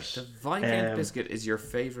biscuit. The Viscount biscuit is your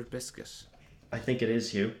favourite biscuit? I think it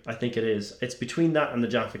is, Hugh. I think it is. It's between that and the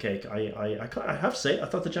Jaffa Cake. I have to say, I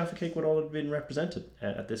thought the Jaffa Cake would all have been represented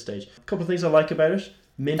at this stage. A couple of things I like about it.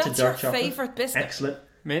 Mint and dark chocolate. That's your favourite biscuit? Excellent.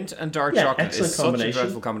 Mint and dark chocolate is such a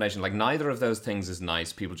dreadful combination. Like, neither of those things is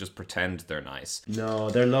nice. People just pretend they're nice.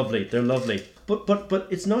 No, they're lovely. They're lovely. But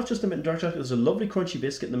it's not just the mint and dark chocolate. There's a lovely crunchy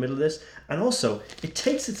biscuit in the middle of this. And also, it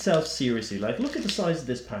takes itself seriously. Like, look at the size of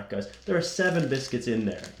this pack, guys. There are 7 biscuits in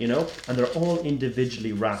there, you know? And they're all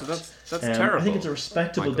individually wrapped. So that's terrible. I think it's a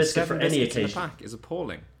respectable biscuit for any occasion. 7 biscuits in a pack is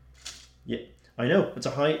appalling. Yeah. I know it's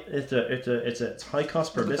it's high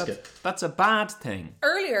cost per biscuit. That's a bad thing.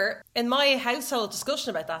 Earlier in my household discussion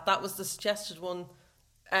about that was the suggested one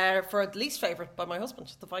for the least favourite by my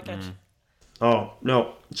husband, the Viscount. Oh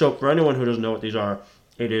no! So for anyone who doesn't know what these are,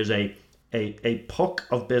 it is a puck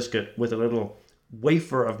of biscuit with a little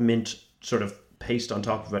wafer of mint sort of paste on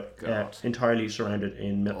top of it, entirely surrounded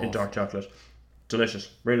in dark chocolate. Delicious,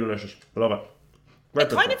 really delicious. I love it. It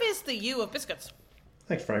kind of is the you of biscuits.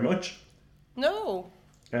 Thanks very much. No.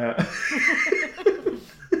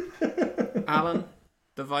 Alan,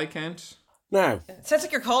 the Viscount. Now. It sounds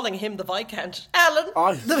like you're calling him the Viscount. Alan,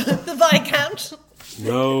 the Viscount.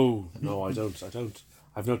 No, I don't.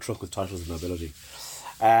 I've no truck with titles of nobility.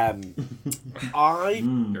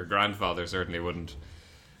 Your grandfather certainly wouldn't.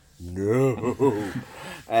 No.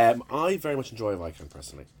 I very much enjoy a Viscount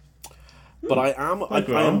personally. But I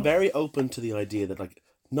am very open to the idea that, like,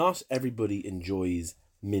 not everybody enjoys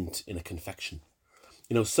mint in a confection.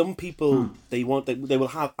 You know, some people they will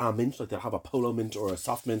have a mint, like they'll have a polo mint or a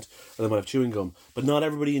soft mint, or they might have chewing gum. But not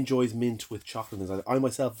everybody enjoys mint with chocolate and things. I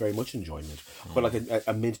myself very much enjoy mint, but like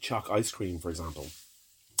a mint choc ice cream, for example.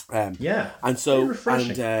 And so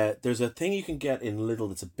there's a thing you can get in Lidl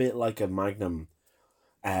that's a bit like a Magnum,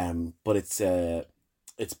 but it's a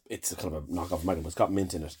kind of a knockoff Magnum. It's got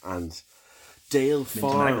mint in it, and Dale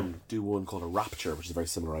Farm do one called a Rapture, which is a very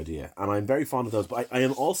similar idea, and I'm very fond of those. But I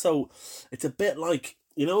am also, it's a bit like,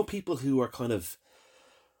 you know, people who are kind of,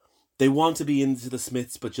 they want to be into the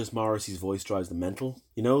Smiths, but just Morrissey's voice drives them mental.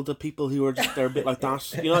 You know, the people who are just, they're a bit like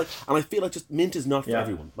that. You know, and I feel like just mint is not for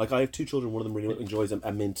everyone. Like, I have 2 children. One of them really enjoys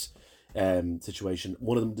a mint situation.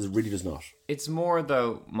 One of them really does not. It's more,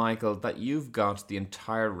 though, Michael, that you've got the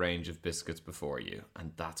entire range of biscuits before you,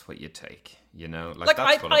 and that's what you take. You know, like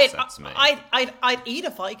that's what upsets me. I'd eat a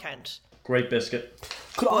Viscount. Great biscuit.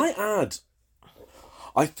 Could I add?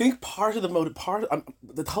 I think part of the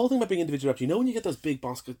the whole thing about being individual, you know, when you get those big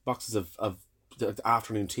boxes of the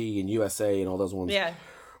afternoon tea in USA and all those ones,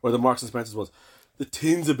 or the Marks and Spencer's ones, the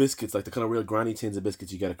tins of biscuits, like the kind of real granny tins of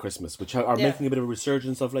biscuits you get at Christmas, which are making a bit of a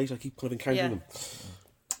resurgence of late. I keep kind of encountering them,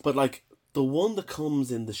 but like, the one that comes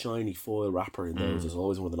in the shiny foil wrapper in those is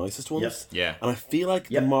always one of the nicest ones. Yes. Yeah. And I feel like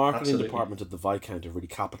the marketing department of the Viscount have really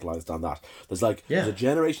capitalised on that. There's a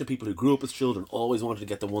generation of people who grew up as children always wanted to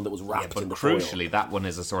get the one that was wrapped in the foil. Crucially, that one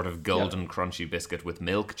is a sort of golden crunchy biscuit with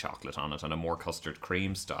milk chocolate on it and a more custard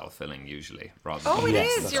cream style filling usually, rather than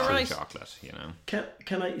you're right. chocolate, you know.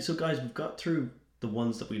 Can I, so guys, we've got through the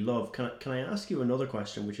ones that we love. Can I ask you another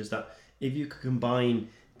question, which is that if you could combine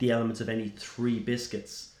the elements of any 3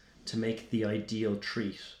 biscuits to make the ideal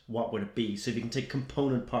treat, what would it be? So if you can take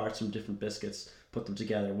component parts from different biscuits, put them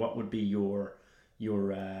together, what would be your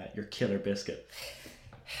killer biscuit?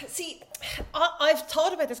 See, I've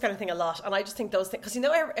thought about this kind of thing a lot, and I just think those things, because you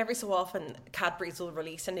know, every so often Cadbury's will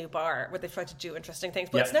release a new bar where they try to do interesting things,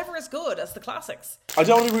 but it's never as good as the classics. I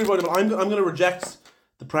don't agree with it, but I'm going to reject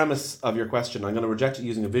the premise of your question. I'm going to reject it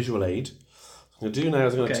using a visual aid. What I'm going to do now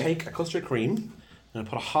is I'm going to take a custard cream, I'm going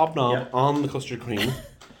to put a hobnob on the custard cream.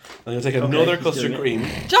 I'm going to take another custard cream.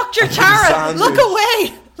 Dr. Tara, look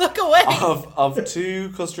away! Look away! Of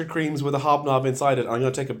 2 custard creams with a hobnob inside it. And I'm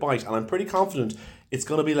going to take a bite, and I'm pretty confident it's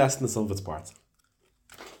going to be less than the sum of its parts.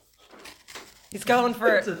 He's going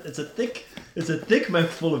for it. It's a thick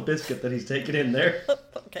mouthful of biscuit that he's taking in there.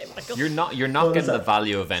 Okay, Michael. You're not getting the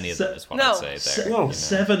value of any of them, is what I'd say there. No.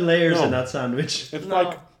 7 layers in that sandwich. It's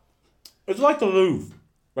like the Louvre,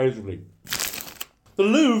 basically. The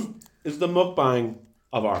Louvre is the mukbang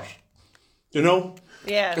of art. You know?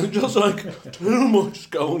 Yeah. It's just like too much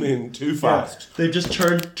going in too fast. Yeah. They've just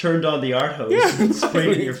turned on the art hose and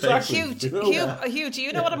sprayed in your face. Hugh, do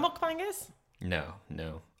you know what a mukbang is? No.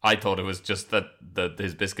 I thought it was just that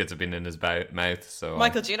his biscuits have been in his mouth. So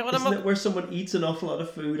Michael, do you know what a Isn't it where someone eats an awful lot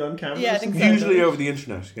of food on camera? Yeah, I think so. Usually over the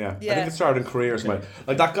internet, I think it started in Korea or something.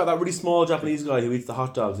 Like that guy, that really small Japanese guy who eats the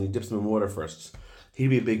hot dogs and he dips them in water first. He'd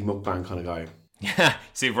be a big mukbang kind of guy. Yeah.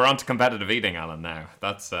 See, we're on to competitive eating, Alan, now.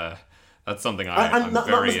 That's something I'm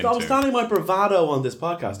very into. Notwithstanding my bravado on this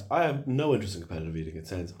podcast, I have no interest in competitive eating. It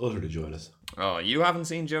sounds utterly joyless. Oh, you haven't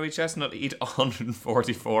seen Joey Chestnut eat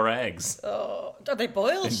 144 eggs Oh, are they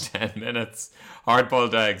boiled? in 10 minutes.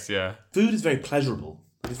 Hard-boiled eggs, yeah. Food is very pleasurable.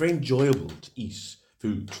 It's very enjoyable to eat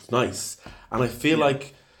food. It's nice. And I feel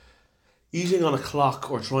like eating on a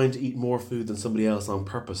clock or trying to eat more food than somebody else on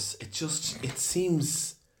purpose, it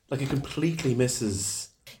seems like it completely misses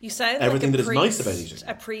You sound everything like that is nice about eating.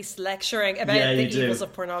 A priest lecturing about the evils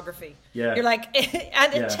of pornography. Yeah. You're like,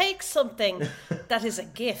 and it takes something that is a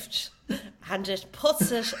gift and it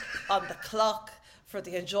puts it on the clock for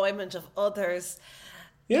the enjoyment of others.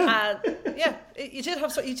 Yeah. And you did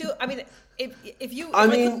have you do. I mean,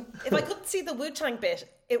 if I couldn't see the Wu-Tang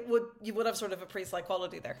bit, you would have sort of a priest-like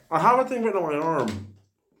quality there. I have a thing written on my arm.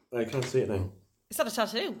 I can't see it now. Is that a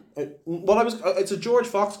tattoo? It's a George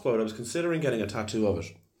Fox quote. I was considering getting a tattoo of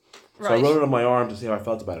it. So Right. I wrote it on my arm to see how I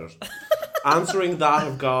felt about it. Answering that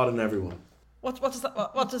of God and everyone. What does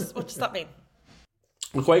that mean?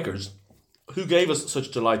 The Quakers, who gave us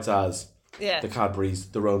such delights as Yeah. the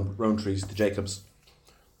Cadburys, the Rowntrees, the Jacobs.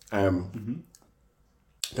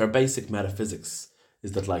 Their basic metaphysics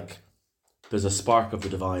is that like there's a spark of the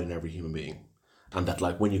divine in every human being, and that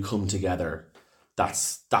like when you come together,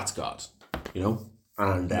 that's God, you know.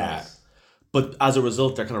 And but as a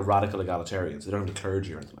result, they're kind of radical egalitarians. They don't have the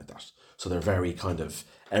clergy or anything like that. So they're very kind of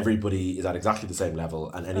everybody is at exactly the same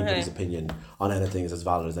level, and anybody's opinion on anything is as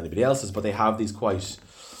valid as anybody else's. But they have these quite,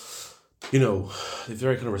 you know, they've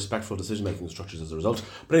very kind of respectful decision making structures as a result.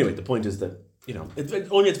 But anyway, the point is that, you know,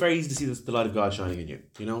 it's very easy to see the light of God shining in you.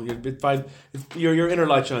 You know, your inner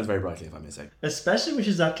light shines very brightly, if I may say. Especially when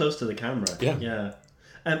she's that close to the camera. Yeah.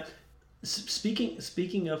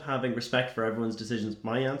 Speaking of having respect for everyone's decisions,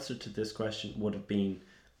 my answer to this question would have been,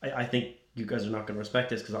 I think you guys are not going to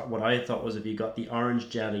respect this, because what I thought was if you got the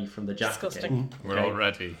orange jelly from the Jaffa Cake, We're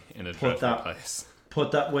already in a dreadful place.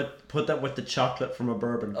 Put that with the chocolate from a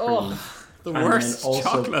bourbon cream. Oh, the worst and then also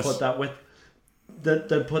chocolate. put that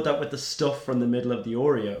with the stuff from the middle of the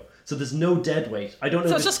Oreo. So there's no dead weight. I don't know.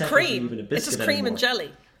 So if it's just technically cream. Even a biscuit It's just cream anymore. and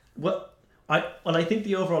jelly. I think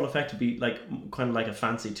the overall effect would be like kind of like a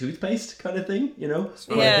fancy toothpaste kind of thing, you know?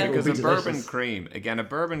 Yeah. Because a bourbon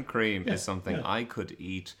cream is something I could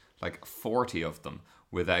eat like 40 of them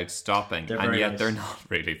without stopping, and yet they're not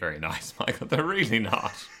really very nice, Michael. They're really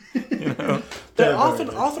not. You know, They're often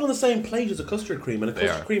on the same plate as a custard cream, and a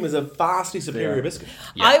custard cream is a vastly superior biscuit.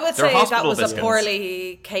 Yeah, I would they're say that hospital was biscuits. a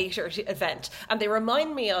poorly catered event, and they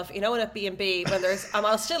remind me of, you know, in a B&B when there's, and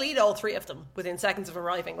I'll still eat all three of them within seconds of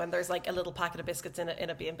arriving, when there's like a little packet of biscuits in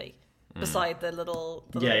a B&B beside the little.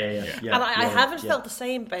 Yeah. And I haven't felt the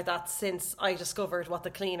same about that since I discovered what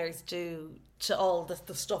the cleaners do to all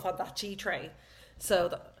the stuff on that tea tray.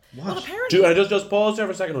 So, well, apparently, I just pause there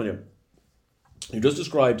for a second on you. You just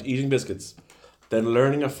described eating biscuits, then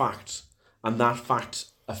learning a fact, and that fact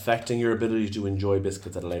affecting your ability to enjoy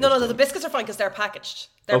biscuits at a later no, time. the biscuits are fine because they're packaged.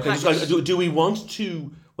 Do we want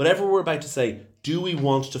to, whatever we're about to say, do we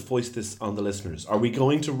want to foist this on the listeners? Are we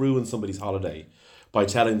going to ruin somebody's holiday by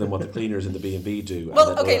telling them what the cleaners in the B&B do?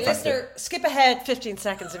 Well, okay, listener, skip ahead 15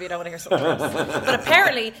 seconds if you don't want to hear something else. But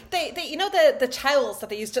apparently, they you know the towels that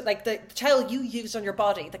they used to, like the towel you used on your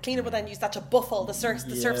body, the cleaner would then use that to buff all the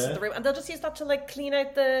surfaces in the room, and they'll just use that to like clean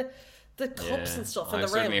out the cups and stuff in the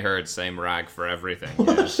I've room. certainly heard same rag for everything.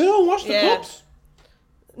 They don't wash the cups.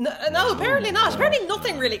 No, apparently not. Apparently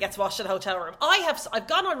nothing really gets washed in a hotel room. I've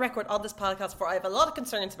gone on record on this podcast before. I have a lot of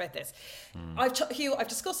concerns about this. Hugh, I've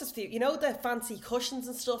discussed this with you. You know the fancy cushions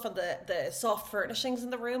and stuff and the soft furnishings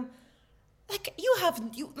in the room? Like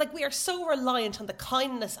we are so reliant on the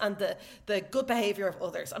kindness and the good behaviour of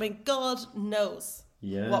others. I mean, God knows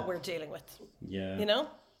what we're dealing with. Yeah. You know?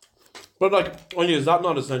 But like, Anya, is that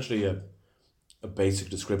not essentially a basic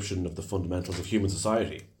description of the fundamentals of human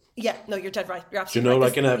society? Yeah, no, you're dead right. You're Do you absolutely know, right.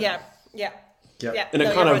 like in a in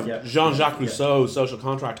a kind of Jean-Jacques Rousseau social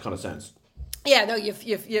contract kind of sense? Yeah, no, you've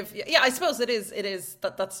I suppose it is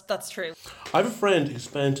that's true. I have a friend who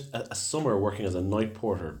spent a summer working as a night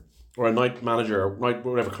porter or a night manager or night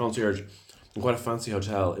whatever concierge in quite a fancy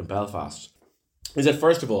hotel in Belfast. He said,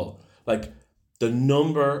 first of all, like the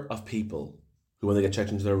number of people who, when they get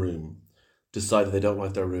checked into their room, decide that they don't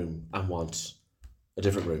like their room and want a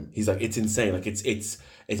different room. He's like, it's insane. Like it's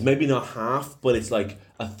maybe not half, but it's like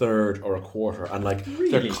a third or a quarter, and like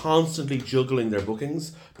they're constantly juggling their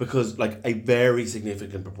bookings because like a very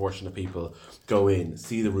significant proportion of people go in,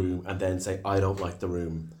 see the room, and then say, I don't like the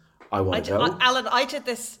room, I want to go. Alan, I did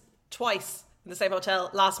this twice in the same hotel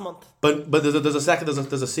last month. But there's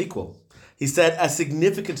a sequel. He said a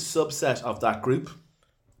significant subset of that group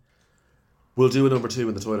will do a number 2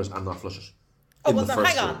 in the toilet and not flush it. Oh, well,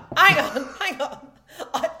 hang on.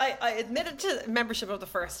 I admitted to membership of the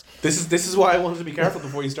first. This is why I wanted to be careful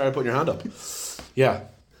before you started putting your hand up. Yeah.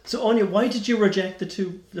 So, Anya, why did you reject the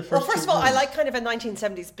first? Well, first of all, I like kind of a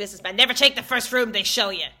 1970s businessman. Never take the first room they show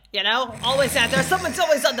you. You know, always there's someone's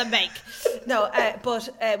always on the make. No, but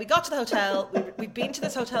we got to the hotel. We'd been to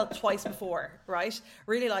this hotel twice before, right?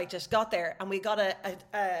 Really liked it. Got there, and we got it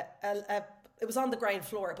was on the ground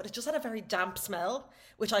floor, but it just had a very damp smell,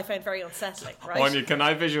 which I found very unsettling, right? Anya, can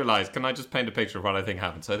I visualise? Can I just paint a picture of what I think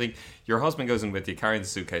happened? So I think your husband goes in with you, carrying the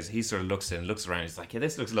suitcase. He sort of looks around. He's like, yeah,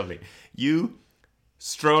 this looks lovely. You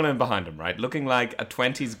stroll in behind him, right? Looking like a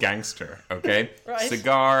 20s gangster, okay? Right.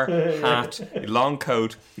 Cigar, hat, long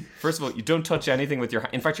coat. First of all, you don't touch anything with your...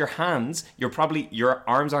 In fact, your hands, your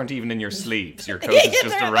arms aren't even in your sleeves. Your coat is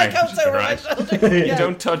just around, right? You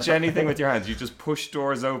don't touch anything with your hands. You just push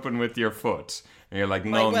doors open with your foot. And you're like,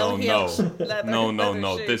 no,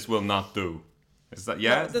 this will not do. Is that,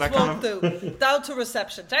 yeah? No, this won't do. Down to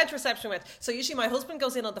reception went. So usually my husband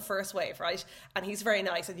goes in on the first wave, right? And he's very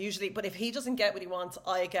nice. And usually, but if he doesn't get what he wants,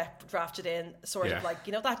 I get drafted in, sort of like,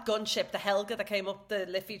 you know, that gunship, the Helga that came up the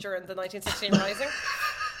Liffey during the 1916 Rising.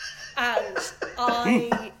 And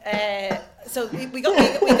so we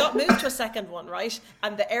got moved to a second one, right?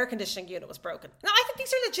 And the air conditioning unit was broken. Now, I think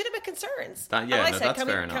these are legitimate concerns. That's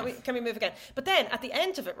fair enough. Can we move again? But then at the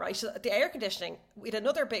end of it, right, so the air conditioning, we had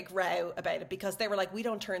another big row about it because they were like, we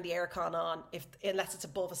don't turn the aircon on unless it's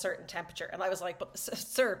above a certain temperature. And I was like, but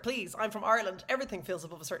sir, please, I'm from Ireland. Everything feels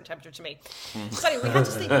above a certain temperature to me. So anyway, we had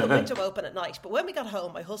to sleep with the window open at night. But when we got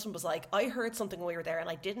home, my husband was like, I heard something when we were there and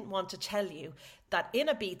I didn't want to tell you that in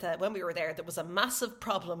Ibiza, when we were there was a massive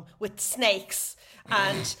problem with snakes.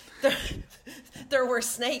 And there were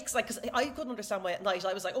snakes, like, 'cause I couldn't understand why at night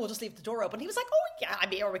I was like, oh, we'll just leave the door open. He was like, oh yeah, I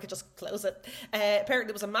mean, or we could just close it. Apparently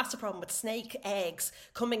there was a massive problem with snake eggs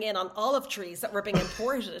coming in on olive trees that were being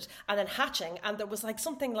imported and then hatching, and there was like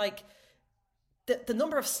something like the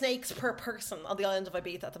number of snakes per person on the island of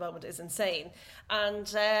Ibiza at the moment is insane. And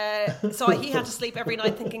so he had to sleep every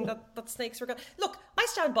night thinking that snakes were going. Look, I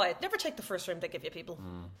stand by it. Never take the first room they give you, people.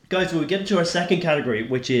 Guys, we'll get into our second category,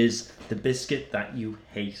 which is the biscuit that you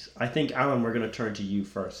hate. I think, Alan, we're going to turn to you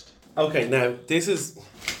first. Okay, now, this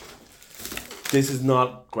is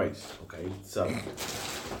not great, okay? So,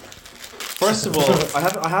 first of all, I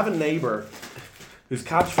have a neighbour whose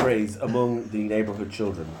catchphrase among the neighbourhood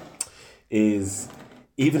children is,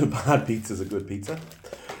 even a bad pizza is a good pizza,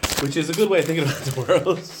 which is a good way of thinking about the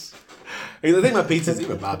world. The thing about pizza is,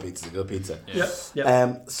 even a bad pizza is a good pizza.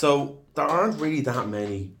 Yep. So there aren't really that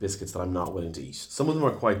many biscuits that I'm not willing to eat. Some of them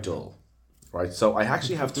are quite dull, right? So I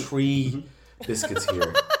actually have 3 biscuits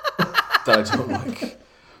here that I don't like.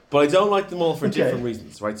 But I don't like them all for different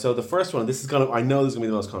reasons, right? So the first one, I know this is going to be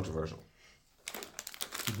the most controversial.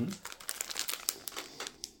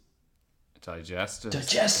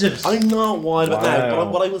 Digestive. I'm not wild about that.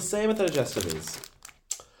 But what I will say about the digestive is,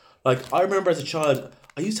 like, I remember as a child,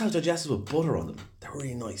 I used to have digestives with butter on them. They were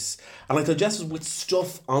really nice. And like digestives with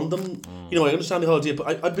stuff on them, you know, I understand the whole idea, but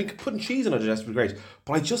I've been putting cheese in a digestive would be great.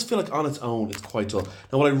 But I just feel like on its own, it's quite dull.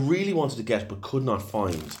 Now, what I really wanted to get but could not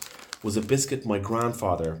find was a biscuit my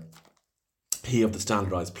grandfather, he of the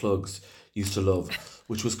standardised plugs, used to love,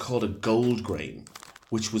 which was called a gold grain.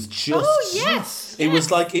 Which was just... Oh, yes! It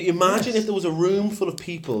was like, imagine if there was a room full of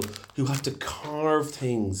people who had to carve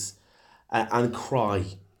things and cry.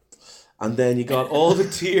 And then you got all the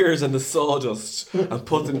tears and the sawdust and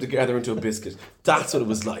put them together into a biscuit. That's what it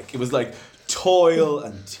was like. It was like toil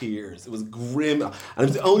and tears. It was grim. And it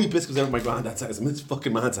was the only biscuit ever at my granddad's house. I'm in this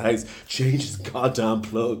fucking man's house, changes goddamn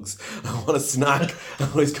plugs. I want a snack.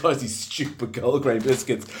 And all he's got is these stupid gold grain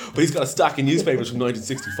biscuits. But he's got a stack of newspapers from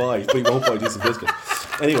 1965, but he won't buy decent biscuits.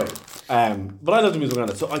 Anyway, but I love the music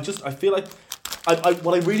granddad. So I feel like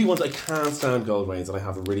what I really want, I can't stand gold grains, and I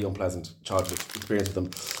have a really unpleasant childhood experience with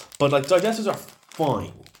them. But like digestives are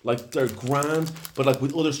fine. Like they're grand, but like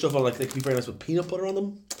with other stuff on, like they can be very nice with peanut butter on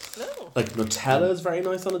them. Oh. Like Nutella is very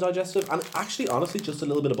nice on a digestive, and actually, honestly, just a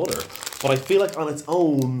little bit of butter. But I feel like on its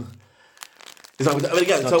own, is not. I mean,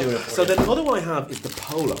 again, so then the other one I have is the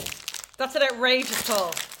Polo. That's an outrageous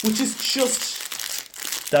call. Which is just.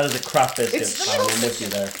 That is a crap biscuit. I'm with you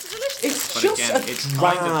there. It's but just again, a it's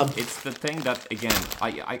drab. It's the thing that, again,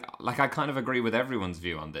 I kind of agree with everyone's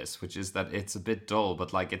view on this, which is that it's a bit dull,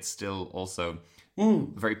 but like it's still also a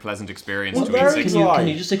very pleasant experience to eat. Can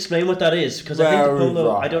you just explain what that is? Because I think the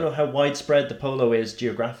Polo, I don't know how widespread the Polo is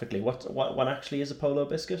geographically. What actually is a Polo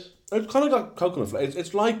biscuit? It's kind of got coconut flavour.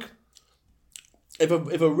 It's like if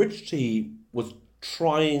a rich tea was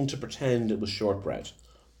trying to pretend it was shortbread,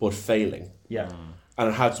 but failing. Yeah. And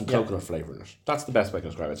it had some coconut flavour in it. That's the best way I can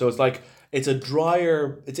describe it. So it's like, it's a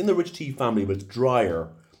drier, it's in the rich tea family, but it's drier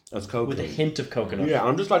as coconut. With a hint of coconut. Yeah,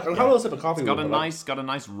 I'm just like, I'll have a little sip of coffee. It's got with got a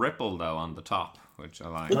nice ripple though on the top, which I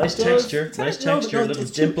like. Nice texture, a little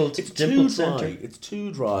dimpled centre. It's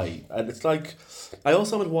too dry, and it's like, I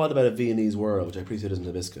also haven't wild about a Viennese whirl, which I appreciate isn't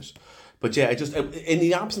a biscuit. But yeah, in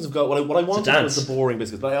the absence of what I wanted was the boring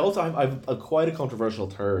biscuit. But I also have a quite a controversial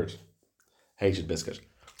third hated biscuit.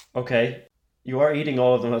 Okay, you are eating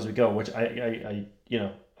all of them as we go, which I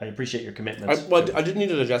appreciate your commitment. I didn't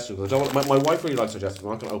need a digestive because my wife really likes digestive.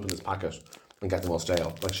 I'm not going to open this packet and get them all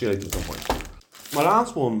stale. Like she'll eat them at some point. My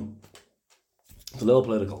last one, it's a little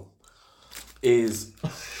political, is.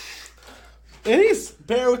 It is.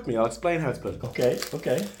 Bear with me. I'll explain how it's political.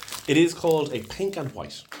 Okay. It is called a pink and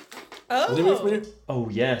white. Oh. Oh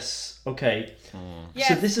yes. Okay. Yes.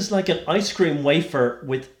 So this is like an ice cream wafer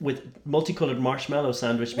with multicolored marshmallow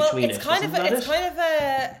sandwich between it. It's kind of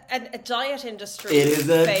a diet industry. It is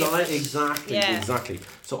a favourite. diet, exactly.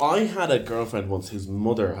 So I had a girlfriend once whose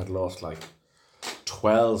mother had lost like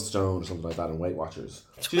 12 stone or something like that in Weight Watchers.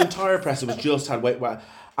 The entire press was just had weight.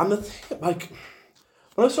 And the thing, like,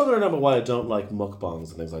 when I was talking about why I don't like mukbangs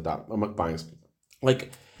and things like that, or mukbangs,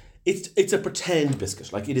 like, it's a pretend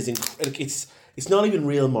biscuit. Like, it is, it's not even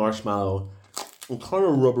real marshmallow. And kind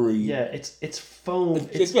of rubbery. Yeah, it's foam.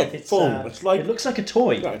 It's foam. It's like, it looks like a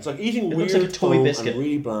toy. Yeah, it's like eating looks like a toy foam biscuit and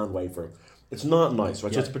really bland wafer. It's not nice,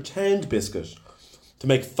 right? Yeah. So it's a pretend biscuit to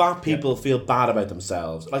make fat people feel bad about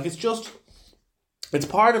themselves. Like, it's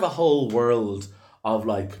part of a whole world of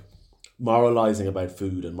like moralizing about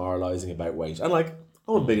food and moralizing about weight. And like,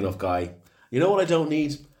 I'm a big enough guy. You know what I don't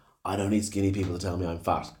need? I don't need skinny people to tell me I'm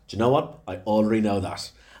fat. Do you know what? I already know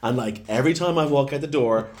that. And like every time I walk out the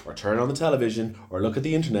door or turn on the television or look at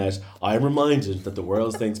the internet, I am reminded that the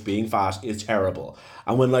world thinks being fat is terrible.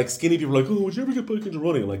 And when like skinny people are like, oh, would you ever get back into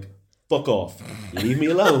running? I'm like, fuck off. Leave me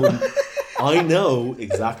alone. I know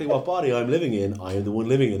exactly what body I'm living in. I am the one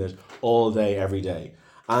living in it all day, every day.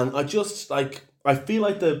 And I just like, I feel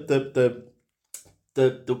like the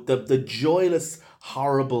joyless,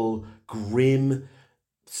 horrible, grim,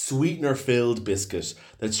 sweetener-filled biscuit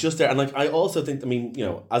that's just there. And like, I also think, I mean, you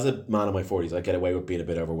know, as a man in my 40s, I get away with being a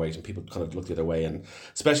bit overweight and people kind of look the other way. And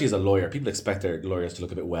especially as a lawyer, people expect their lawyers to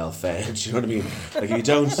look a bit well-fed. Do you know what I mean? Like,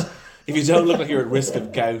 if you don't look like you're at risk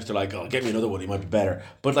of gout, they're like, oh, get me another one, you might be better.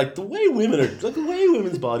 But like the way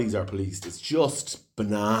women's bodies are policed, it's just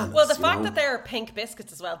bananas. Well, the fact that they're pink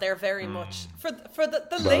biscuits as well, they're very much for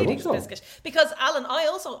the ladies' biscuit. Because Alan,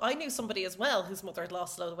 I knew somebody as well whose mother had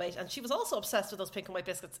lost a load of weight, and she was also obsessed with those pink and white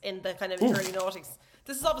biscuits in the kind of early noughties.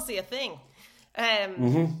 This is obviously a thing.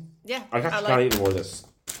 Yeah, I can't eat more of this.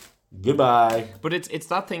 Goodbye. But it's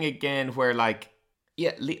that thing again where like,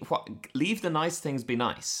 yeah, leave the nice things be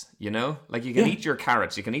nice, you know? Like, you can eat your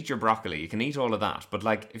carrots, you can eat your broccoli, you can eat all of that. But,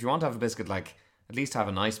 like, if you want to have a biscuit, like, at least have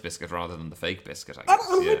a nice biscuit rather than the fake biscuit, I guess.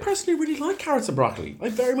 I personally really like carrots and broccoli. I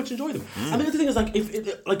very much enjoy them. And the other thing is,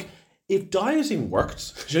 like, if dieting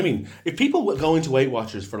worked, do you know what I mean? If people were going to Weight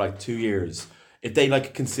Watchers for, like, 2 years, if they,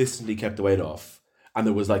 like, consistently kept the weight off, and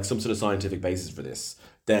there was, like, some sort of scientific basis for this,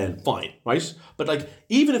 then fine, right? But like,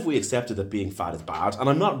 even if we accepted that being fat is bad, and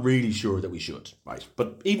I'm not really sure that we should, right?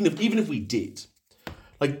 But even if we did,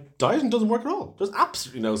 like, dieting doesn't work at all. There's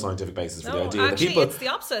absolutely no scientific basis for the idea that people. It's the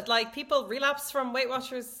opposite. Like, people relapse from Weight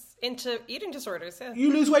Watchers into eating disorders. Yeah,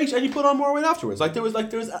 you lose weight and you put on more weight afterwards. Like, there's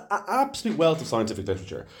an absolute wealth of scientific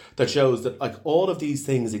literature that shows that like all of these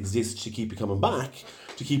things exist to keep you coming back,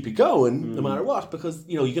 to keep you going, no matter what. Because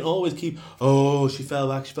you know you can always keep. Oh, she fell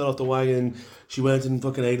back. She fell off the wagon. She went and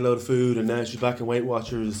fucking ate a load of food, and now she's back in Weight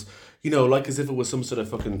Watchers. You know, like as if it was some sort of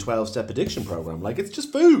fucking 12-step addiction program. Like, it's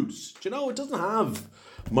just food. Do you know, it doesn't have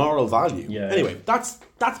moral value. Yeah. Anyway, that's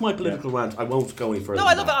my political rant. I won't go any further. No,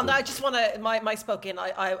 I love it. And I just want to, my spoke in,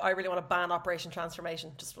 I really want to ban Operation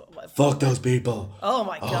Transformation. Just fuck those people. Oh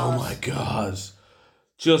my God. Oh my God.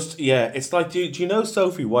 Just, yeah, it's like, do you know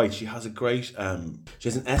Sophie White? She has a great, she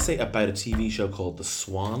has an essay about a TV show called The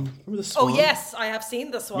Swan. Remember The Swan? Oh, yes, I have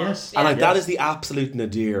seen The Swan. Yes. Yeah. And like, that is the absolute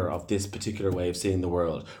nadir of this particular way of seeing the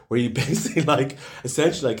world, where you basically, like,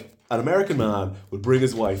 essentially, like, an American man would bring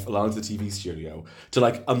his wife along to the TV studio to,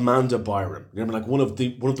 like, Amanda Byron. You know, like, one of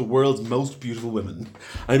the world's most beautiful women.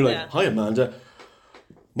 And you're like, hi, Amanda.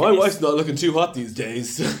 My wife's not looking too hot these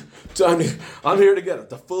days. I'm here to get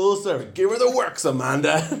the full service. Give her the works,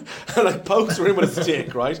 Amanda. And like pokes her in with a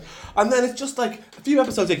stick, right? And then it's just like a few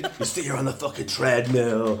episodes like you see her on the fucking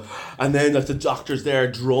treadmill, and then like the doctor's there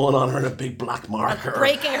drawing on her in a big black marker, and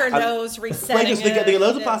breaking her nose, resetting it. They get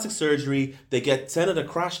loads of plastic surgery. They get sent on a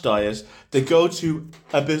crash diet. They go to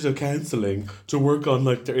a bit of counselling to work on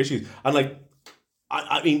like their issues. And like,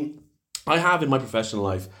 I mean, I have in my professional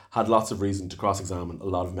life had lots of reason to cross-examine a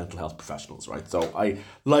lot of mental health professionals, right? So I,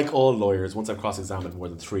 like all lawyers, once I've cross-examined more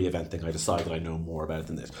than 3 of anything, I decide that I know more about it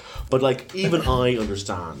than this. But like, even I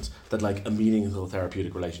understand that like a meaningful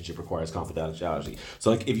therapeutic relationship requires confidentiality.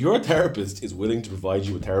 So like, if your therapist is willing to provide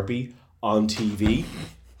you with therapy on TV,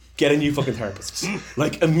 get a new fucking therapist.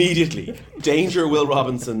 Like, immediately. Danger, Will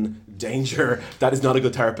Robinson. Danger. That is not a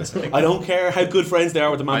good therapist. I don't care how good friends they are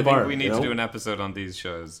with the man I bar. think we need to do an episode on these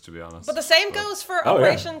shows, to be honest. But the same goes for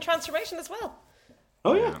Operation Transformation as well.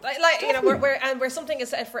 Oh yeah, like you know, where something is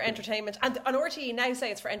set for entertainment, and RTE now say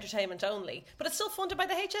it's for entertainment only, but it's still funded by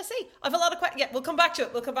the HSE. I've a lot of we'll come back to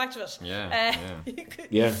it.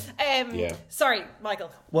 Yeah. Sorry, Michael.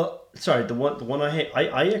 Well, sorry, the one I hate.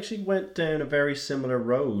 I actually went down a very similar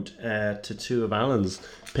road to 2 of Alan's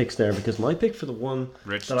picks there, because my pick for the one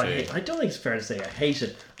Rich that I tea. hate, I don't think it's fair to say I hate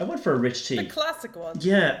it. I went for a rich tea. The classic one.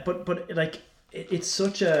 Yeah, but like it's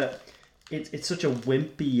such a. It's such a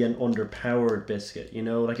wimpy and underpowered biscuit, you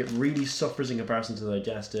know, like it really suffers in comparison to the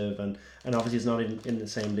digestive, and obviously it's not in the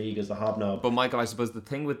same league as the hobnob. But Michael, I suppose the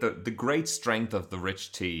thing with the great strength of the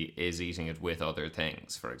rich tea is eating it with other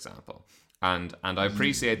things, for example. And I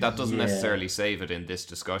appreciate that doesn't necessarily save it in this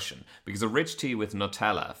discussion, because a rich tea with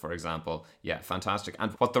Nutella, for example, fantastic.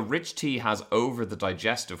 And what the rich tea has over the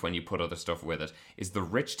digestive when you put other stuff with it is the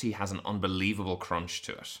rich tea has an unbelievable crunch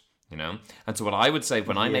to it. You know? And so what I would say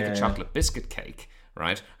when I make a chocolate biscuit cake,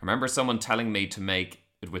 right? I remember someone telling me to make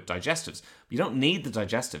it with digestives. You don't need the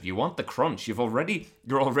digestive. You want the crunch. You're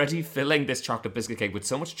already filling this chocolate biscuit cake with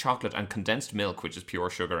so much chocolate and condensed milk, which is pure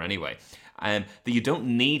sugar anyway, that you don't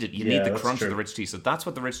need it. You need the crunch of the rich tea. So that's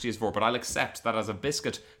what the rich tea is for. But I'll accept that as a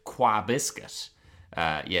biscuit, qua biscuit.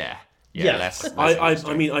 Less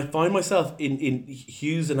I mean, I find myself in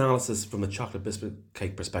Hugh's analysis from a chocolate biscuit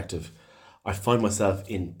cake perspective. I find myself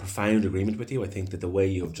in profound agreement with you. I think that the way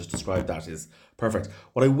you have just described that is perfect.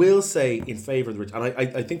 What I will say in favour of the rich, and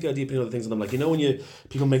I think the idea of putting other things in them, like, you know, when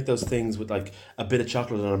people make those things with like a bit of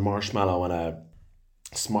chocolate and a marshmallow and a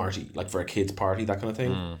Smartie, like for a kid's party, that kind of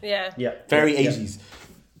thing. Yeah. Very 80s.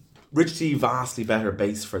 Rich tea, vastly better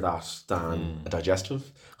base for that than a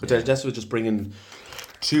digestive. But digestive is just bringing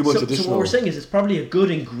too much additional. So what we're saying is it's probably a good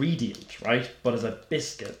ingredient, right? But as a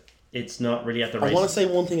biscuit, it's not really at the races. I want to say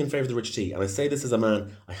one thing in favour of the rich tea, and I say this as a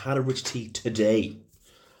man. I had a rich tea today.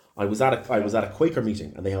 I was at a Quaker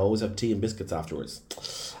meeting, and they always have tea and biscuits afterwards.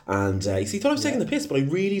 And he thought I was taking the piss, but I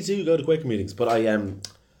really do go to Quaker meetings. But I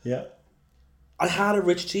had a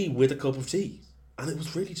rich tea with a cup of tea, and it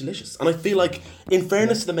was really delicious. And I feel like, in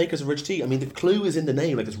fairness to the makers of rich tea, I mean, the clue is in the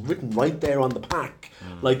name. Like, it's written right there on the pack.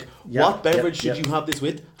 Like, what beverage should you have this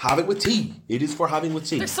with? Have it with tea. It is for having with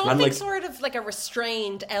tea. There's something sort of like a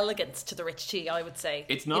restrained elegance to the rich tea, I would say.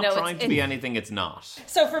 It's not trying to be anything it's not.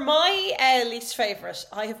 So for my least favourite,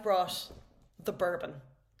 I have brought the bourbon.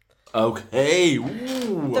 Okay.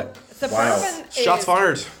 Ooh. The bourbon is... Shots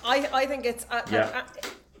fired. I think it's...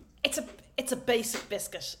 It's a basic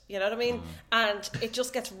biscuit, you know what I mean? And it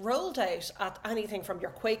just gets rolled out at anything from your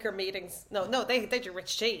Quaker meetings. No, they do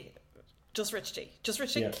rich tea. Just rich tea.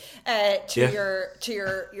 To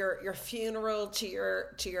your funeral, to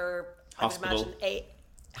your hospital. I would imagine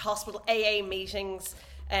hospital AA meetings.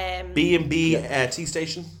 B&B tea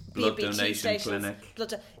station. Blood donation clinic.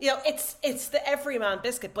 It's the everyman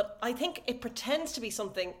biscuit, but I think it pretends to be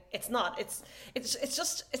something it's not. It's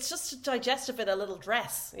just digestive in a little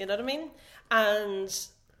dress. You know what I mean? And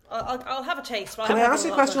I'll have a taste. Can I ask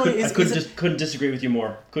you a question? I couldn't disagree with you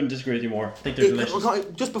more. I think they're delicious.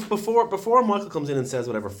 Just before Michael comes in and says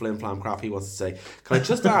whatever flim flam crap he wants to say, can I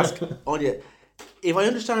just ask Anya, if I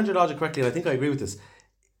understand your logic correctly, and I think I agree with this,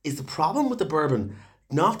 is the problem with the bourbon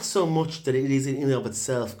not so much that it is in and of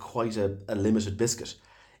itself quite a limited biscuit?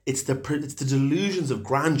 It's the delusions of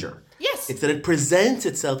grandeur. Yes. It's that it presents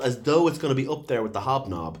itself as though it's going to be up there with the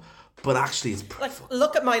hobnob, but actually it's like,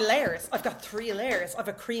 look at my layers. I've got 3 layers. I've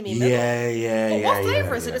a creamy middle. But what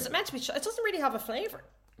flavour is it? Is it meant to be? It doesn't really have a flavour.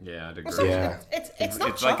 Yeah, I'd agree. So it's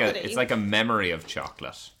not chocolatey. It's like a memory of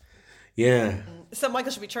chocolate. Yeah. So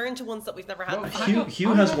Michael, should we turn to ones that we've never had?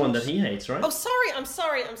 Hugh has one that he hates, right? Oh, sorry. I'm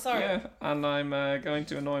sorry. Yeah, and I'm going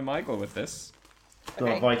to annoy Michael with this.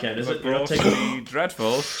 Okay. No, Viscount, is it? You're not taking the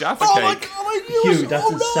dreadful Jaffa cake. Hugh,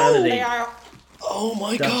 that's insanity. They are. Oh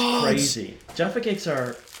my god. That's crazy. Jaffa cakes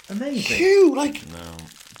are amazing. Hugh,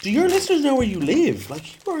 do your listeners know where you live?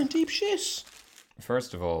 Like, you are in deep shit.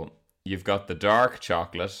 First of all, you've got the dark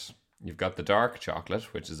chocolate.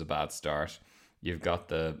 Which is a bad start. You've got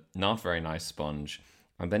the not very nice sponge.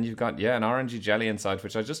 And then you've got, an orangey jelly inside,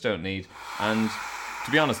 which I just don't need. And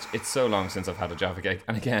To be honest, it's so long since I've had a Jaffa cake.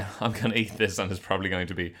 And again, I'm going to eat this and it's probably going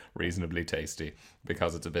to be reasonably tasty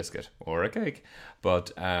because it's a biscuit or a cake.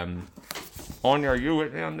 But, Anya, are you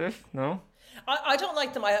with me on this? No? I don't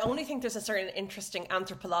like them. I only think there's a certain interesting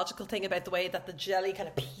anthropological thing about the way that the jelly kind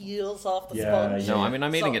of peels off the sponge. No, I mean,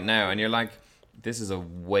 I'm eating it now and you're like, this is a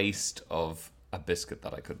waste of a biscuit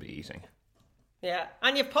that I could be eating. Yeah,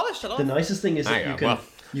 and you've polished it off. The nicest thing is that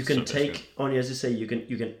you can take biscuit. only, as you say, you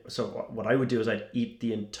can. So what I would do is I'd eat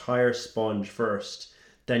the entire sponge first,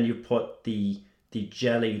 then you put the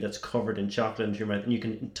jelly that's covered in chocolate into your mouth, and you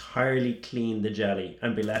can entirely clean the jelly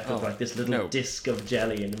and be left with like this little disc of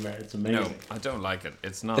jelly in the mouth. It's amazing. No, I don't like it.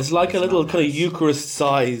 It's not. It's like a little kind of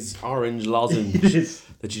Eucharist-size orange lozenge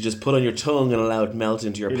that you just put on your tongue and allow it melt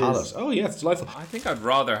into your palate. Is. Oh yeah, it's delightful. I think I'd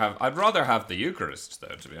rather have the Eucharist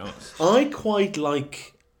though, to be honest. I quite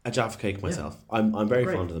like a Jaffa cake myself. I'm very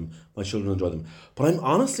fond of them. My children enjoy them. But I'm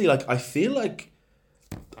honestly I feel like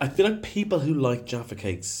people who like Jaffa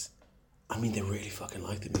cakes, I mean, they really fucking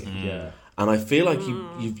like them. Yeah. And I feel like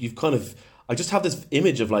you've kind of, I just have this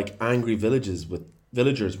image of like angry villagers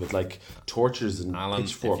with like torches and Alan,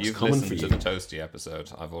 pitchforks if you've coming listened for to you. the Toasty episode,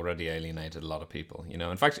 I've already alienated a lot of people. You know,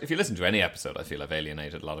 in fact, if you listen to any episode, I feel I've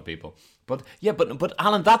alienated a lot of people. But yeah, but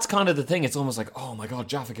Alan, that's kind of the thing. It's almost like, oh my god,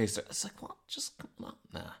 Jaffa cakes. It's like, what? Just come on,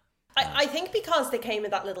 nah. I think because they came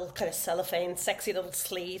in that little kind of cellophane, sexy little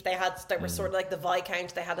sleeve, they were sort of like the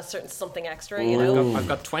Viscount. They had a certain something extra, you know. I've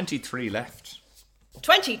got 23 left.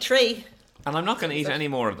 23, and I'm not going to eat any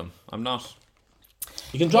more of them. I'm not.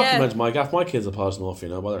 You can drop them into my gaff. My kids will polish them off, you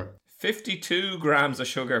know, bother. 52 grams of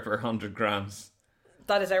sugar per 100 grams.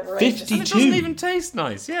 That is outrageous. 52. And it doesn't even taste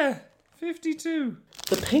nice. Yeah, 52.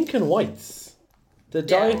 The pink and whites, the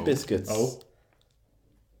diet biscuits. Oh,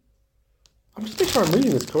 I'm just making sure I'm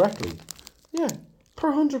reading this correctly. Yeah, per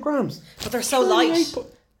 100 grams. But they're so light.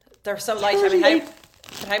 They're so light. I mean,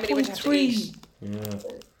 how many would you have to eat? yeah.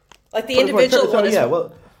 Like the individual one is... Yeah,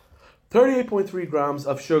 well, 38.3 grams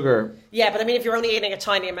of sugar. Yeah, but I mean, if you're only eating a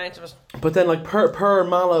tiny amount of it. But then, like, per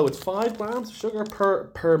mallow, it's 5 grams of sugar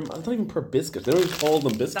per not even per biscuit. They don't even call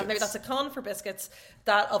them biscuits. Maybe that's a con for biscuits,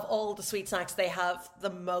 that of all the sweet snacks, they have the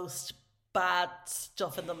most bad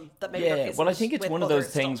stuff in them that maybe Yeah, well, I think it's one of those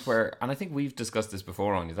things where, and I think we've discussed this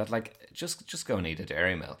before on you, that like just go and eat a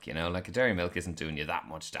dairy milk, you know, like a dairy milk isn't doing you that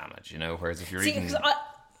much damage, you know, whereas if you're eating...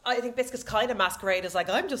 I think biscuits kind of masquerade as like,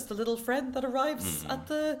 I'm just the little friend that arrives at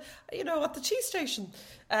the cheese station,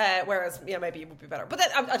 whereas maybe it would be better. But then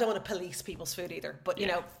I don't want to police people's food either. But you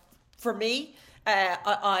know, for me,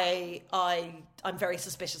 I'm very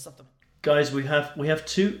suspicious of them. Guys, we have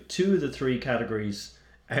two of the three categories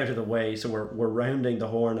out of the way, so we're rounding the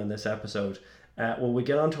horn on this episode. Well, we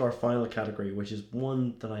get on to our final category, which is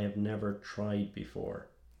one that I have never tried before.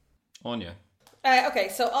 Anya. Okay,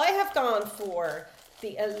 so I have gone for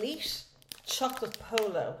the Elite Chocolate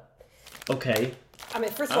Polo. Okay. I mean,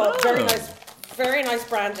 first of all, very nice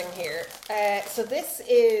branding here. So this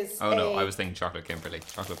is no, I was thinking Chocolate Kimberley.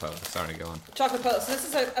 Chocolate Polo, sorry, go on. Chocolate Polo. So this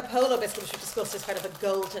is a Polo biscuit, which we discussed is kind of a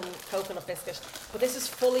golden coconut biscuit. But this is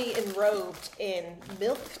fully enrobed in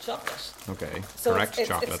milk chocolate. Okay, so correct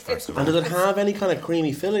chocolate first of all. And does it have any kind of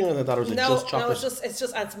creamy filling or that, or is it just chocolate? No, it's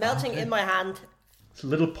just and it's melting in my hand. It's a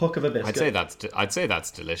little puck of a biscuit. I'd say that's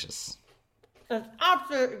delicious. It's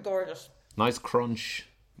absolutely gorgeous. Nice crunch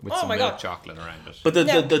with some milk chocolate around it. But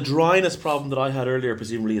the dryness problem that I had earlier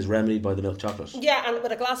presumably is remedied by the milk chocolate. Yeah, and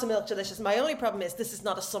with a glass of milk, delicious. My only problem is this is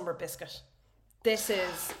not a summer biscuit. This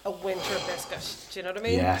is a winter biscuit. Do you know what I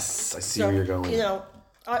mean? Yes, I see where you're going. You know,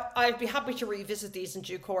 I'd be happy to revisit these in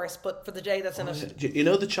due course, but for the day that's in it. You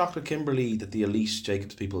know the Chocolate Kimberley that the Elite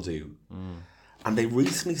Jacobs people do? And they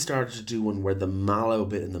recently started to do one where the mallow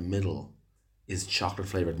bit in the middle is chocolate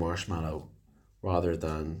flavoured marshmallow rather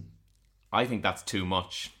than... I think that's too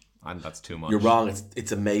much. And that's too much. You're wrong.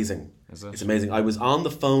 It's amazing. Is it? It's amazing. I was on the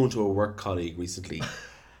phone to a work colleague recently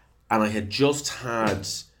and I had just had...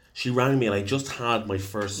 She rang me and I just had my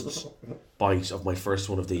first bite of my first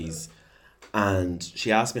one of these. And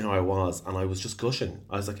she asked me how I was and I was just gushing.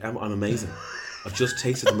 I was like, I'm amazing. I've just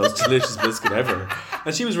tasted the most delicious biscuit ever.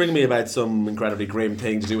 And she was ringing me about some incredibly grim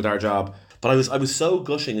thing to do with our job. But I was so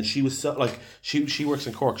gushing, and she was so, like, she works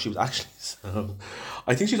in Cork. She was actually so...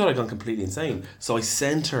 I think she thought I'd gone completely insane. So I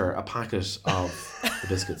sent her a packet of the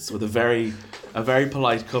biscuits with a very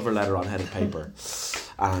polite cover letter on headed paper.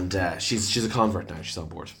 And she's a convert now. She's on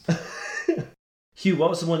board. Hugh, what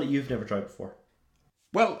was the one that you've never tried before?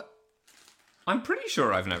 Well, I'm pretty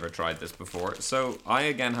sure I've never tried this before. So I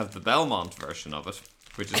again have the Belmont version of it,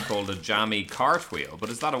 which is called a jammy cartwheel. But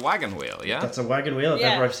is that a wagon wheel, yeah? That's a wagon wheel.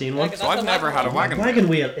 I've seen one. So I've never had a wagon wheel. Wagon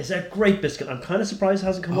wheel is a great biscuit. I'm kind of surprised it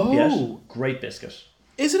hasn't come up yet. Great biscuit.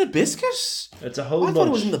 Is it a biscuit? It's a whole I thought it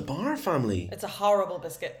lunch. was in the bar family. It's a horrible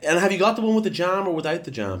biscuit. And have you got the one with the jam or without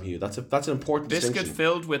the jam, Hugh? That's an important Biscuit distinction.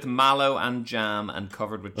 filled with mallow and jam and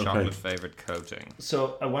covered with chocolate flavoured coating.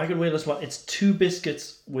 So a wagon wheel is what? It's 2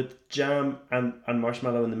 biscuits with jam and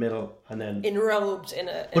marshmallow in the middle, and then. Enrobed in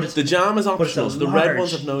a. But the jam is But it's a optional. So the large, red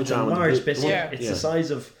ones have no it's jam. a large biscuit. Yeah. It's the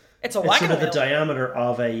size of. It's a It's wagon sort of the wheel. diameter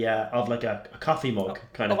of a coffee mug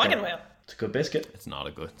kind A of wagon thing. wheel. It's a good biscuit. It's not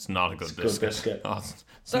a good biscuit. good biscuit. Oh,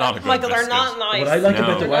 it's not a good Michael, biscuit. they're not nice. What I like No.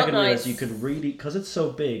 about the They're wagon not wheel nice. is you can really, because it's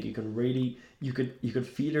so big, you could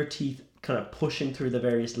feel your teeth kind of pushing through the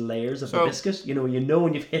various layers of the So- biscuit. You know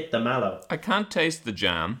when you've hit the mallow. I can't taste the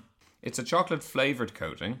jam. It's a chocolate flavoured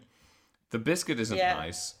coating. The biscuit isn't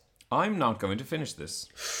nice. I'm not going to finish this.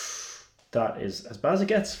 That is as bad as it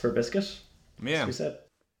gets for a biscuit. Yeah. As we said,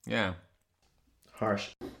 Yeah. harsh.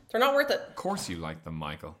 They're not worth it. Of course you like them,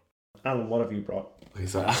 Michael. Alan, what have you brought? Okay,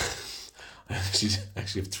 so I actually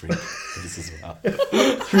have 3 of this as well.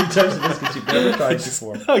 3 types of biscuits you've never tried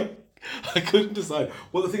before. I couldn't decide.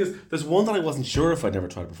 Well, the thing is, there's one that I wasn't sure if I'd never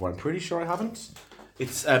tried before. I'm pretty sure I haven't.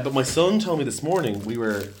 It's but my son told me this morning, we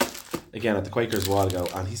were again at the Quakers a while ago,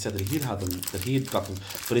 and he said that he had got them,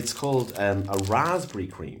 but it's called a raspberry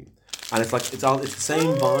cream, and it's like it's the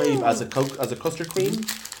same vibe as a custard cream,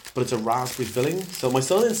 but it's a raspberry filling. So my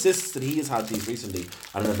son insists that he has had these recently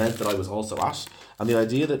at an event that I was also at, and the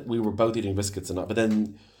idea that we were both eating biscuits and not, but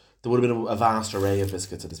then there would have been a vast array of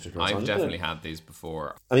biscuits at this particular time. I've definitely had these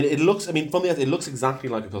before. I mean, it looks exactly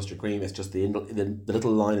like a custard cream. It's just the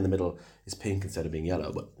little line in the middle is pink instead of being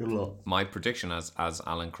yellow. But My prediction as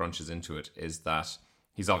Alan crunches into it is that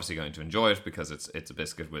he's obviously going to enjoy it because it's a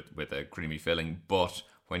biscuit with a creamy filling. But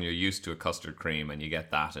when you're used to a custard cream and you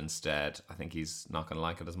get that instead, I think he's not going to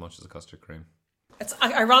like it as much as a custard cream. It's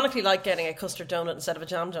ironically like getting a custard donut instead of a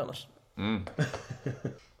jam donut.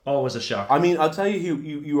 Always a shock. I mean, I'll tell you,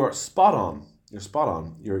 you are spot on. You're spot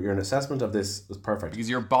on. Your assessment of this was perfect. Because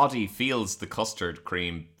your body feels the custard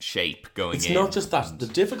cream shape going It's in. not just that. The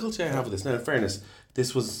difficulty I have with this, now in fairness,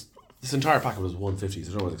 this entire packet was $1.50, so I don't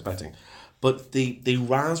know what I was expecting. But the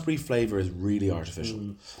raspberry flavour is really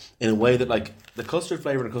artificial. In a way that, like, the custard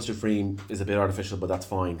flavour and the custard cream is a bit artificial, but that's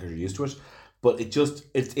fine because you're used to it. But it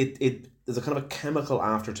there's a kind of a chemical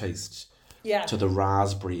aftertaste to the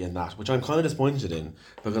raspberry in that, which I'm kind of disappointed in,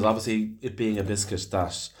 because obviously it being a biscuit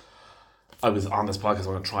that I was on this podcast, I'm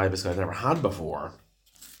going to try a biscuit I've never had before,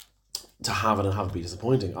 to have it and have it be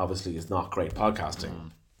disappointing obviously is not great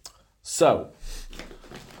podcasting. So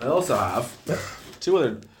I also have 2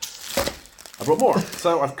 other. I brought more.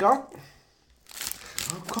 So I've got,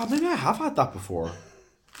 oh god, maybe I have had that before.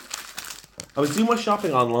 I was doing my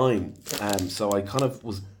shopping online, so I kind of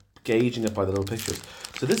was gauging it by the little pictures.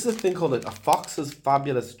 So this is a thing called a Fox's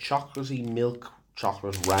Fabulous Chocolatey Milk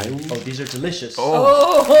Chocolate Round. Oh, these are delicious.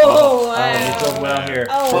 Oh, You've done well here.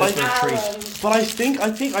 Oh, This is a treat. But I think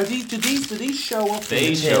do these show up?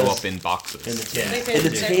 They show up in boxes. In the tin. in the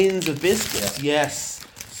tins of biscuits. Yes.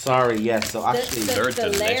 Sorry. Yes. So actually, they're the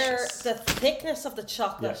layer, delicious. the thickness of the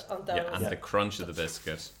chocolate on those. Yeah, and the crunch of the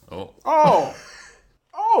biscuit. oh,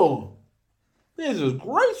 this is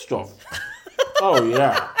great stuff. Oh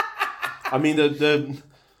yeah. I mean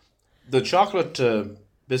the chocolate to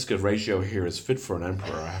biscuit ratio here is fit for an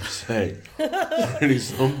emperor, I have to say. It's really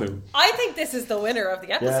something. I think this is the winner of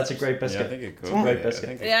the episode. Yeah, it's a great biscuit. Yeah, I think it could It's a great be. biscuit.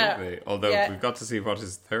 I think it Yeah. could be. Although Yeah. we've got to see what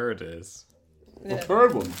his third is. The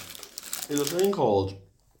third one is a thing called,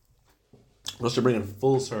 just to bring it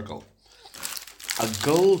full circle, a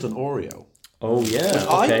golden Oreo. Oh yeah.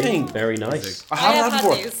 I Okay. think- Very nice. I haven't have had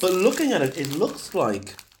before, had these. but looking at it, it looks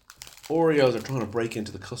like Oreos are trying to break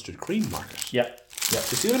into the custard cream market. Yeah. Yeah.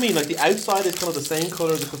 You see what I mean? Like the outside is kind of the same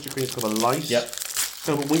colour as the custard cream. It's kind of a light. Yep.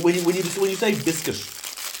 So when you say biscuit,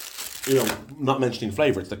 you know, not mentioning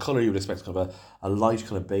flavour, it's the colour you would expect. It's kind of a light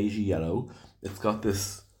kind of beigey yellow. It's got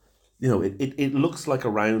this, you know, it looks like a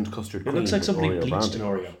round custard It cream. looks like with somebody Oreo bleached branding. an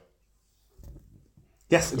Oreo.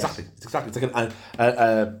 Yes, exactly. It's like an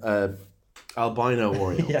albino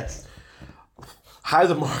Oreo. Yes. How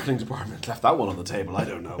the marketing department left that one on the table, I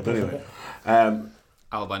don't know. But anyway,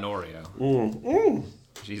 Albanorio.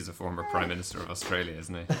 He's a former Prime Minister of Australia,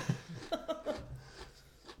 isn't he?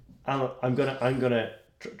 Alan, I'm gonna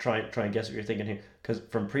try and guess what you're thinking here, because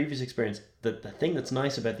from previous experience, the thing that's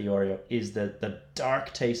nice about the Oreo is the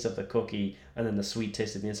dark taste of the cookie and then the sweet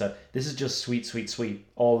taste of the inside. This is just sweet, sweet, sweet.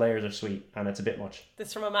 All layers are sweet, and it's a bit much.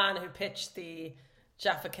 This from a man who pitched the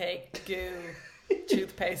Jaffa Cake goo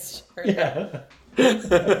toothpaste. Earlier.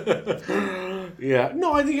 yeah.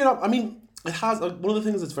 No, I think I mean, it has one of the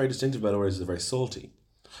things that's very distinctive about Oreos is they're very salty,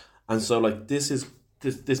 and so like this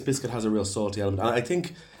biscuit has a real salty element, and I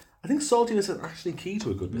think I think saltiness is actually key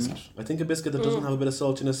to a good biscuit. I think a biscuit that doesn't have a bit of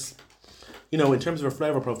saltiness, you know, in terms of a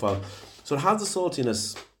flavour profile. So it has the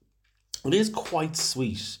saltiness. It is quite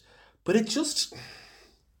sweet, but it just,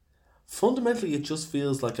 fundamentally, it just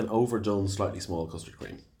feels like an overdone, slightly small custard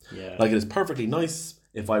cream. Yeah. Like, it is perfectly nice.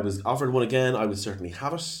 If I was offered one again, I would certainly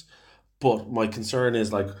have it. But my concern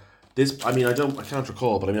is, like, this, I mean, I can't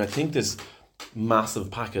recall, but I mean, I think this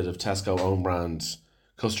massive packet of Tesco own brand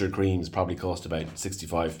custard creams probably cost about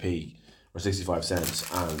 65p or 65 cents,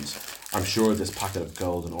 and I'm sure this packet of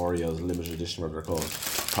golden Oreos, limited edition, whatever they're called,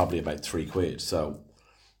 probably about £3. So,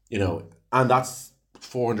 you know, and that's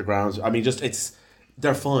 400 grams. I mean, just,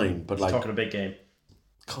 they're fine, but like, talking a big game.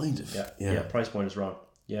 Kind of. Yeah. Price point is wrong.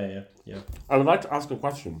 Yeah. I would like to ask a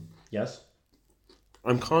question. Yes.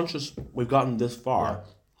 I'm conscious we've gotten this far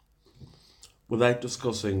without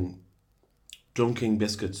discussing dunking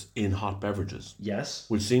biscuits in hot beverages. Yes.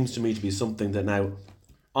 Which seems to me to be something that now,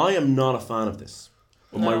 I am not a fan of this.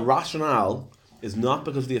 But my rationale is not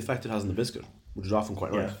because of the effect it has on the biscuit, which is often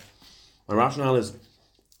quite right. My rationale is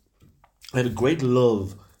I have a great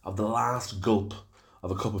love of the last gulp of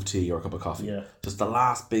a cup of tea or a cup of coffee. Yeah. Just the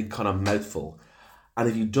last big kind of mouthful. And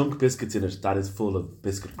if you dunk biscuits in it, that is full of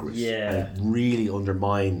biscuit grease. Yeah. And it really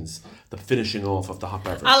undermines the finishing off of the hot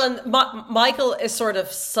beverage. Alan, Michael is sort of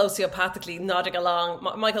sociopathically nodding along.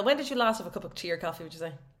 Michael, when did you last have a cup of tea or coffee, would you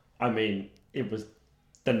say? I mean, it was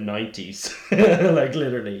the 90s. Like,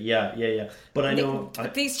 literally. Yeah. But I know...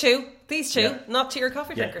 These two, not tea or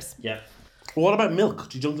coffee drinkers. Yeah. Well, what about milk?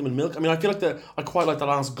 Do you dunk them in milk? I mean, I feel like I quite like the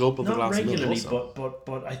last gulp of the glass of milk. Not regularly,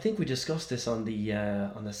 but I think we discussed this on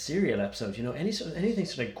the cereal episode. You know, anything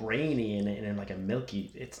sort of grainy in like a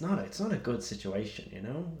milky, it's not a good situation. You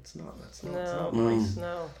know, it's not nice.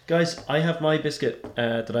 No, guys, I have my biscuit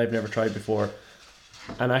that I've never tried before,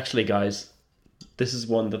 and actually, guys, this is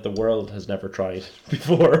one that the world has never tried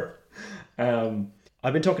before.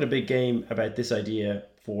 I've been talking a big game about this idea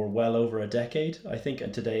for well over a decade, I think,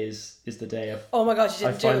 and today is the day of... Oh my gosh, you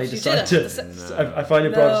didn't I finally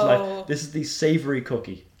brought it to life. This is the savoury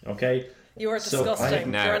cookie, okay? You are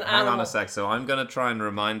disgusting. Now, you're an hang animal. on a sec. So I'm going to try and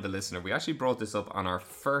remind the listener. We actually brought this up on our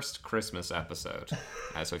first Christmas episode.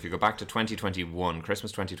 So if you go back to 2021,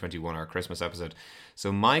 Christmas 2021, our Christmas episode.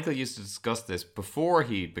 So Michael used to discuss this before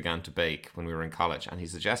he began to bake when we were in college. And he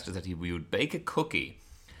suggested that we would bake a cookie.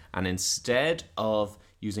 And instead of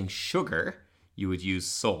using sugar, you would use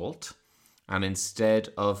salt, and instead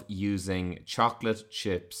of using chocolate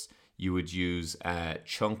chips, you would use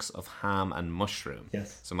chunks of ham and mushroom.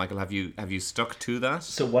 Yes. So, Michael, have you stuck to that?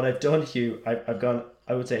 So what I've done, Hugh, I've gone,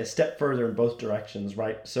 I would say, a step further in both directions,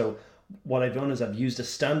 right? So what I've done is I've used a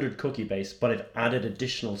standard cookie base, but I've added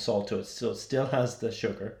additional salt to it, so it still has the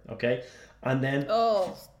sugar, okay? And then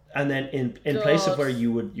in place of where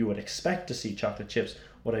you would expect to see chocolate chips,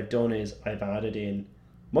 what I've done is I've added in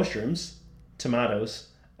mushrooms, tomatoes,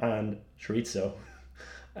 and chorizo.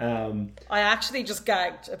 I actually just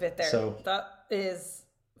gagged a bit there. So that is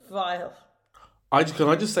vile. Can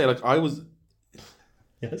I just say, like, I was...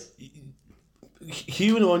 Yes?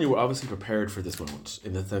 Hugh and Anya were obviously prepared for this moment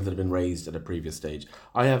in the sense that had been raised at a previous stage.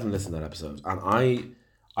 I haven't listened to that episode, and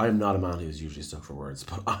I am not a man who's usually stuck for words,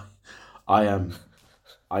 but I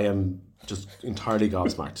am just entirely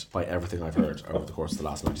gobsmacked by everything I've heard over the course of the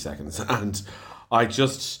last 90 seconds, and I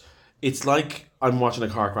just... It's like I'm watching a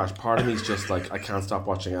car crash. Part of me is just like, I can't stop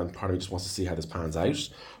watching it, and part of me just wants to see how this pans out.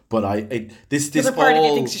 But this part of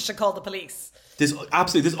you thinks you should call the police. This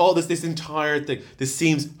entire thing. This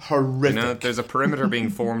seems horrific. You know, there's a perimeter being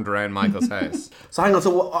formed around Michael's house. So hang on.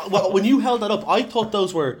 So when you held that up, I thought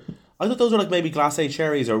those were like maybe glacé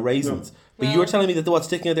cherries or raisins. No. But you were telling me that what's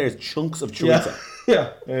sticking out there is chunks of chorizo.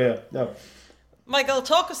 Yeah. No. Michael,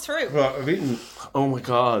 talk us through. Well, I've eaten. Oh my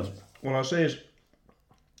god. What I'll say is,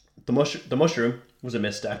 the mushroom was a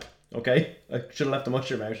misstep. Okay, I should have left the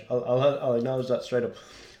mushroom out. I'll acknowledge that straight up.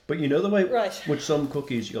 But you know the way with some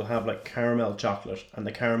cookies you'll have like caramel chocolate, and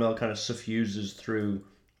the caramel kind of suffuses through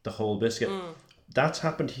the whole biscuit. That's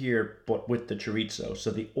happened here, but with the chorizo. So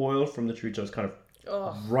the oil from the chorizo is kind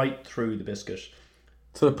of right through the biscuit.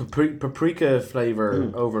 So the paprika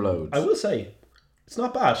flavor overload. I will say, it's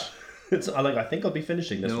not bad. I think I'll be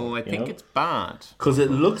finishing this one. No, I think it's bad. Because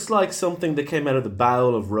it looks like something that came out of the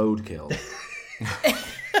bowel of roadkill.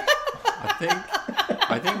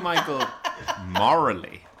 I think, Michael,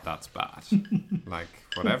 morally, that's bad. Like,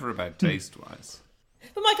 whatever about taste-wise.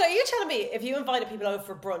 But Michael, are you telling me if you invited people over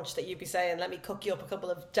for brunch that you'd be saying, let me cook you up a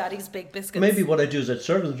couple of Daddy's Big Biscuits? Maybe what I do is I'd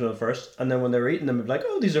serve them to them first, and then when they're eating them, I'd be like,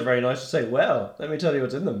 oh, these are very nice. To say, well, let me tell you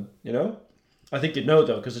what's in them, you know? I think you'd know,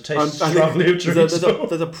 though, because it tastes strongly of chorizo.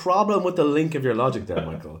 There's a problem with the link of your logic there,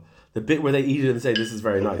 Michael. The bit where they eat it and say, this is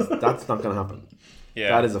very nice. That's not going to happen. Yeah.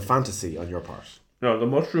 That is a fantasy on your part. No, the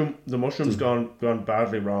mushroom's gone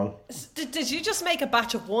badly wrong. Did you just make a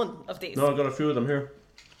batch of one of these? No, I've got a few of them here.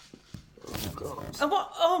 Oh, God. And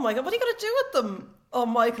what? Oh, my God. What are you going to do with them? Oh,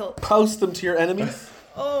 Michael. Post them to your enemies.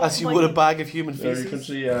 As you would a bag of human feces. There you can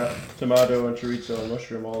see tomato and chorizo and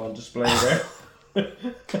mushroom all on display there.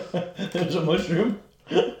 There's a mushroom.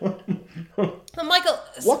 And Michael,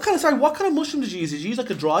 what kind of mushroom did you use? Did you use like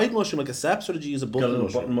a dried mushroom, like a ceps, or did you use a button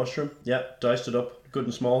mushroom? Button mushroom. Yeah, diced it up, good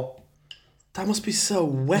and small. That must be so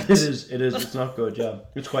wet. It is. It's not good. Yeah,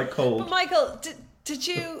 it's quite cold. But Michael, did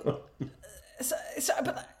you? So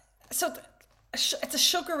it's a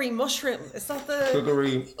sugary mushroom. Is that the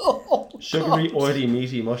sugary, oily,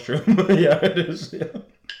 meaty mushroom? Yeah, it is. Yeah.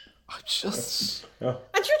 I just. Yeah.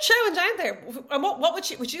 And you're chowing down there. And what would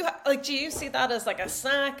you like? Do you see that as like a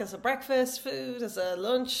snack, as a breakfast food, as a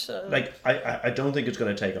lunch? Like I don't think it's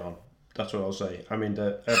going to take on. That's what I'll say. I mean,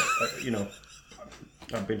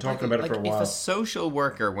 I've been talking about it for a while. If a social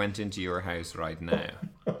worker went into your house right now,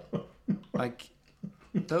 like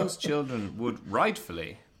those children would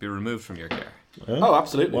rightfully be removed from your care. Oh,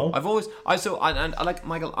 absolutely. Well, like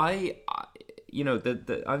Michael, I've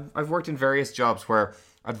worked in various jobs where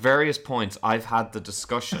at various points I've had the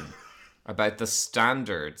discussion about the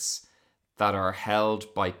standards that are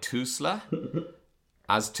held by TUSLA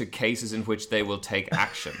as to cases in which they will take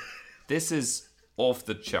action. This is off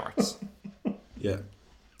the charts. Yeah.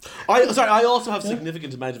 I also have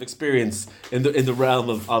significant amount of experience in the realm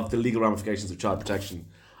of the legal ramifications of child protection.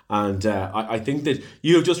 And I think that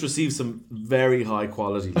you have just received some very high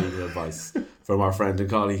quality legal advice from our friend and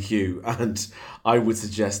colleague Hugh, and I would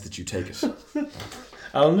suggest that you take it.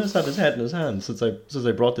 Alan has had his head in his hand since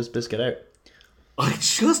I brought this biscuit out. I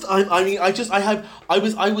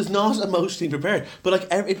was not emotionally prepared, but like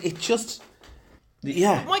it just,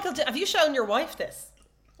 yeah. Michael, have you shown your wife this?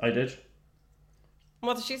 I did.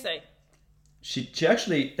 What did she say? She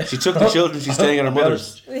actually she took the children. She's staying at her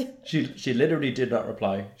mother's. She literally did not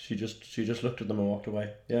reply. She just looked at them and walked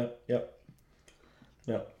away. Yeah.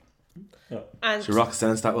 And she rock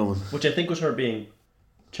sense, that woman. Which I think was her being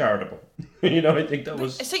charitable. I think that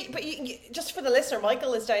was. So, but just for the listener,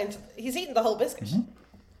 Michael is down. He's eating the whole biscuit.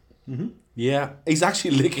 Mm-hmm. Mm-hmm. Yeah, he's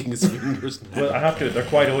actually licking his fingers now. Well, I have to. They're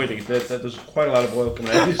quite oily. There's quite a lot of oil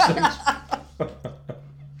coming out of these things.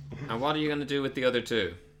 And what are you going to do with the other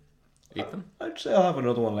two? Eat them? I'd say I'll have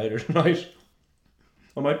another one later tonight.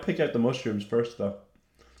 I might pick out the mushrooms first, though.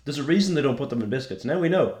 There's a reason they don't put them in biscuits. Now we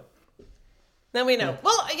know. Well,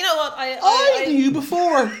 you know what? I knew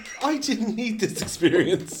before. I didn't need this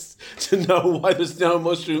experience to know why there's no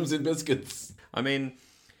mushrooms in biscuits. I mean,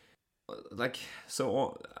 like,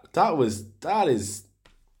 so... That is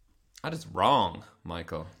wrong,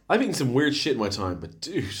 Michael. I've eaten some weird shit in my time, but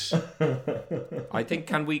dude. I think,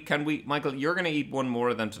 can we, Michael, you're going to eat one more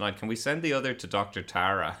of them tonight. Can we send the other to Dr.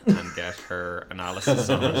 Tara and get her analysis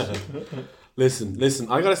on it?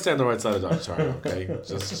 Listen, I got to stay on the right side of Dr. Tara, okay?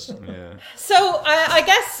 Yeah. So, I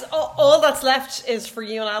guess all that's left is for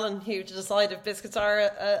you and Alan, Hugh, to decide if biscuits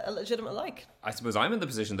are a legitimate like. I suppose I'm in the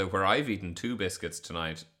position, though, where I've eaten 2 biscuits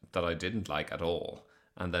tonight that I didn't like at all,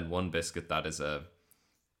 and then 1 biscuit that is a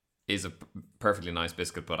perfectly nice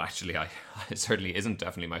biscuit, but actually it certainly isn't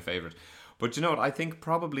definitely my favourite. But you know what, I think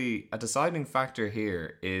probably a deciding factor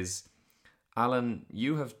here is, Alan,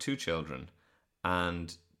 you have 2 children,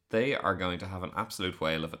 and they are going to have an absolute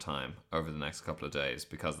whale of a time over the next couple of days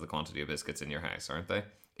because of the quantity of biscuits in your house, aren't they?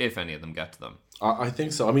 If any of them get to them. I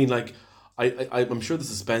think so. I mean, like, I'm sure the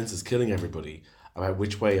suspense is killing everybody about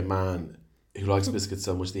which way a man who likes biscuits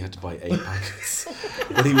so much that he had to buy 8 packets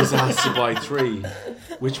when he was asked to buy 3.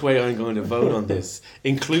 Which way I'm going to vote on this,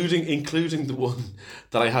 including the one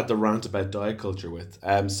that I had the rant about diet culture with.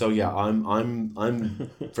 So yeah, I'm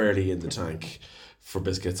fairly in the tank for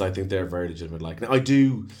biscuits. I think they're very legitimate. Like, now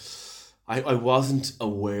I wasn't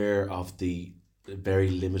aware of the very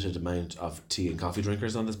limited amount of tea and coffee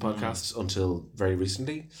drinkers on this podcast until very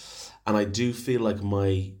recently, and I do feel like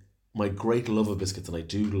my great love of biscuits, and I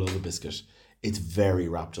do love a biscuit, it's very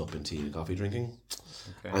wrapped up in tea and coffee drinking.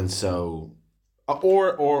 Okay. And so,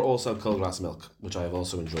 or also cold glass of milk, which I have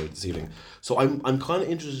also enjoyed this evening. So I'm kind of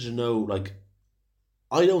interested to know, like,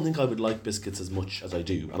 I don't think I would like biscuits as much as I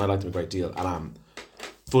do, and I like them a great deal, and I'm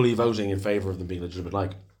fully voting in favour of them being legitimate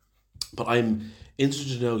like. But I'm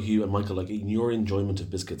interested to know, Hugh and Michael, like, in your enjoyment of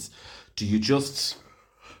biscuits, do you just,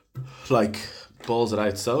 like, balls it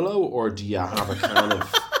out solo, or do you have a kind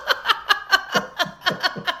of...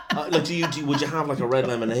 like, would you have like a red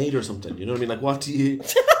lemonade or something? You know what I mean? Like, what do you...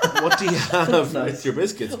 What do you have with your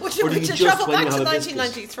biscuits? Would you travel back to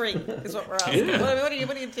 1993 is what we're asking. What are you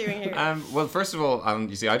doing here? Well, first of all,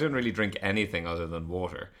 you see, I don't really drink anything other than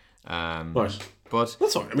water. Right. But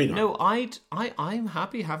that's all right. I mean, no, I'm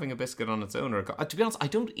happy having a biscuit on its own. To be honest, I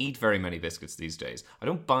don't eat very many biscuits these days. I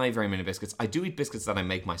don't buy very many biscuits. I do eat biscuits that I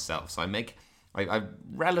make myself. So I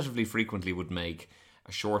relatively frequently would make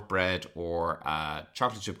a shortbread or a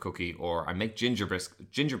chocolate chip cookie, or I make ginger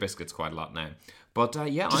biscuits quite a lot now. But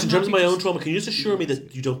yeah, just in terms of my own trauma, can you just assure me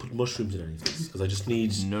that you don't put mushrooms in any of this? Because I just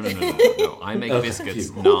need... No. I make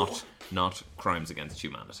biscuits, not crimes against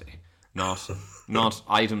humanity. Not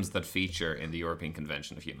items that feature in the European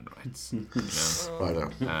Convention of Human Rights.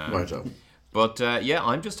 Right. But yeah,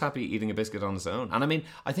 I'm just happy eating a biscuit on its own. And I mean,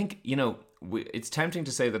 I think, it's tempting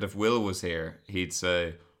to say that if Will was here, he'd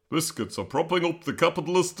say, biscuits are propping up the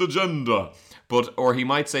capitalist agenda. Or he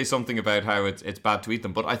might say something about how it's bad to eat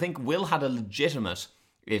them. But I think Will had a legitimate,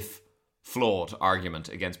 if flawed, argument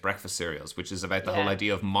against breakfast cereals, which is about the whole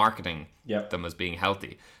idea of marketing them as being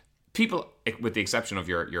healthy. People, with the exception of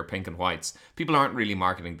your pink and whites, people aren't really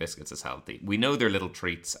marketing biscuits as healthy. We know they're little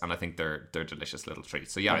treats, and I think they're delicious little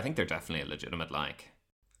treats. So yeah, I think they're definitely a legitimate like.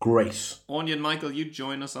 Great. Anya and Michael, you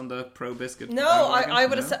join us on the pro biscuit. No, I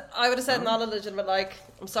would have said not a legitimate like.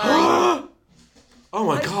 I'm sorry. Oh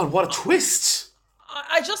my god, what a twist!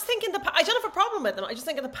 I just think I don't have a problem with them. I just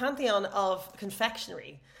think in the pantheon of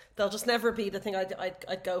confectionery, they'll just never be the thing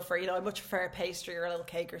I'd go for. I much prefer a pastry or a little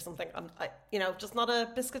cake or something. I just not a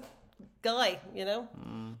biscuit guy. Right.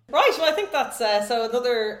 Well, I think that's so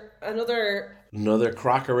another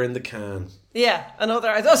cracker in the can. Yeah, another.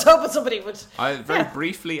 I was hoping somebody would. Very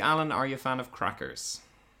briefly, Alan, are you a fan of crackers?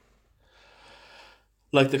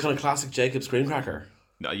 Like the kind of classic Jacob's cream cracker.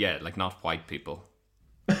 No, yeah, like not white people.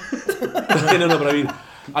 No, but I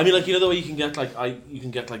mean, like the way you can get like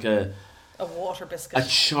a water biscuit, a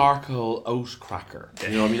charcoal oat cracker. You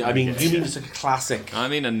know what I mean? I mean, you mean just like a classic. I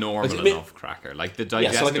mean a normal enough cracker, like the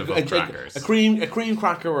digestive of crackers. A cream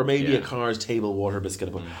cracker, or maybe a Carr's table water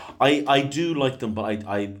biscuit. But I do like them, but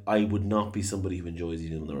I would not be somebody who enjoys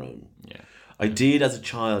eating them on their own. Yeah, I did as a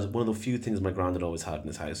child. One of the few things my granddad always had in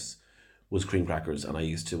his house was cream crackers, and I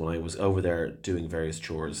used to, when I was over there doing various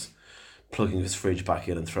chores, plugging his fridge back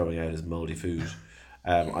in and throwing out his mouldy food,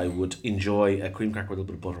 I would enjoy a cream cracker with a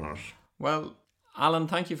little bit of butter on it. Well, Alan,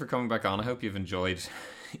 thank you for coming back on. I hope you've enjoyed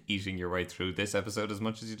eating your way through this episode as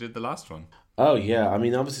much as you did the last one. Oh yeah, I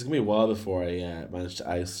mean, obviously it's going to be a while before I manage to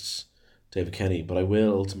oust David Kenny, but I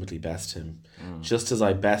will ultimately best him, just as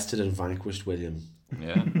I bested and vanquished William.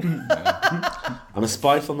 Yeah. I'm a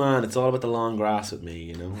spiteful man. It's all about the long grass with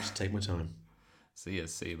me, just take my time. See you,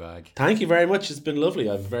 Seabag. Thank you very much. It's been lovely.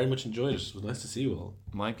 I've very much enjoyed it. It was nice to see you all.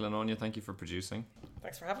 Michael and Anya, thank you for producing.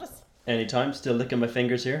 Thanks for having us. Anytime. Still licking my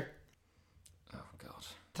fingers here. Oh, God.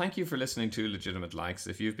 Thank you for listening to Legitimate Likes.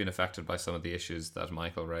 If you've been affected by some of the issues that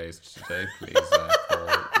Michael raised today, please call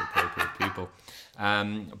the appropriate people.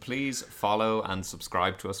 Please follow and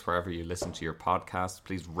subscribe to us wherever you listen to your podcast.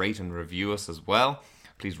 Please rate and review us as well.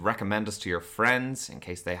 Please recommend us to your friends in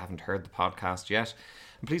case they haven't heard the podcast yet.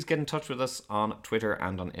 And please get in touch with us on Twitter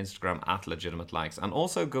and on Instagram @LegitimateLikes. And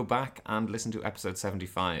also go back and listen to episode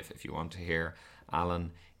 75 if you want to hear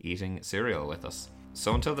Alan eating cereal with us.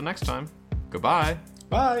 So until the next time, goodbye.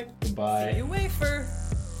 Bye. Goodbye. See you, wafer.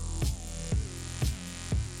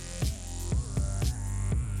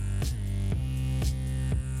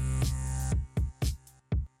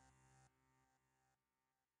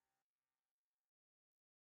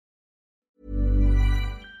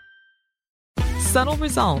 Subtle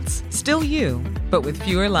results, still you, but with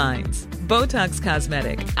fewer lines. Botox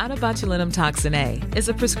Cosmetic, onabotulinum toxin A, is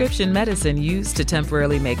a prescription medicine used to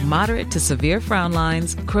temporarily make moderate to severe frown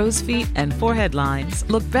lines, crow's feet, and forehead lines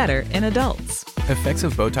look better in adults. Effects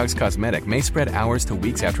of Botox Cosmetic may spread hours to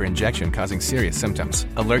weeks after injection, causing serious symptoms.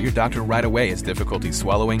 Alert your doctor right away as difficulty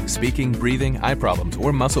swallowing, speaking, breathing, eye problems,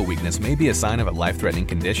 or muscle weakness may be a sign of a life-threatening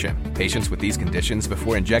condition. Patients with these conditions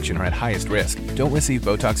before injection are at highest risk. Don't receive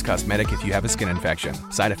Botox Cosmetic if you have a skin infection.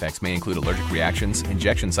 Side effects may include allergic reactions,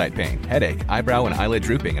 injection site pain, headache, eyebrow and eyelid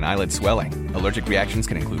drooping, and eyelid swelling. Allergic reactions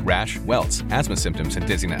can include rash, welts, asthma symptoms, and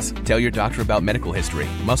dizziness. Tell your doctor about medical history,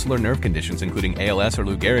 muscle or nerve conditions including ALS or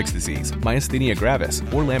Lou Gehrig's disease, myasthenia gravis,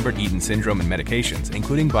 or Lambert-Eaton syndrome, and medications,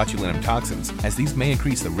 including botulinum toxins, as these may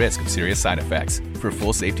increase the risk of serious side effects. For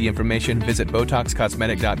full safety information, visit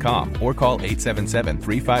BotoxCosmetic.com or call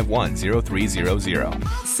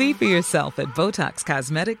 877-351-0300. See for yourself at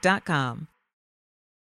BotoxCosmetic.com.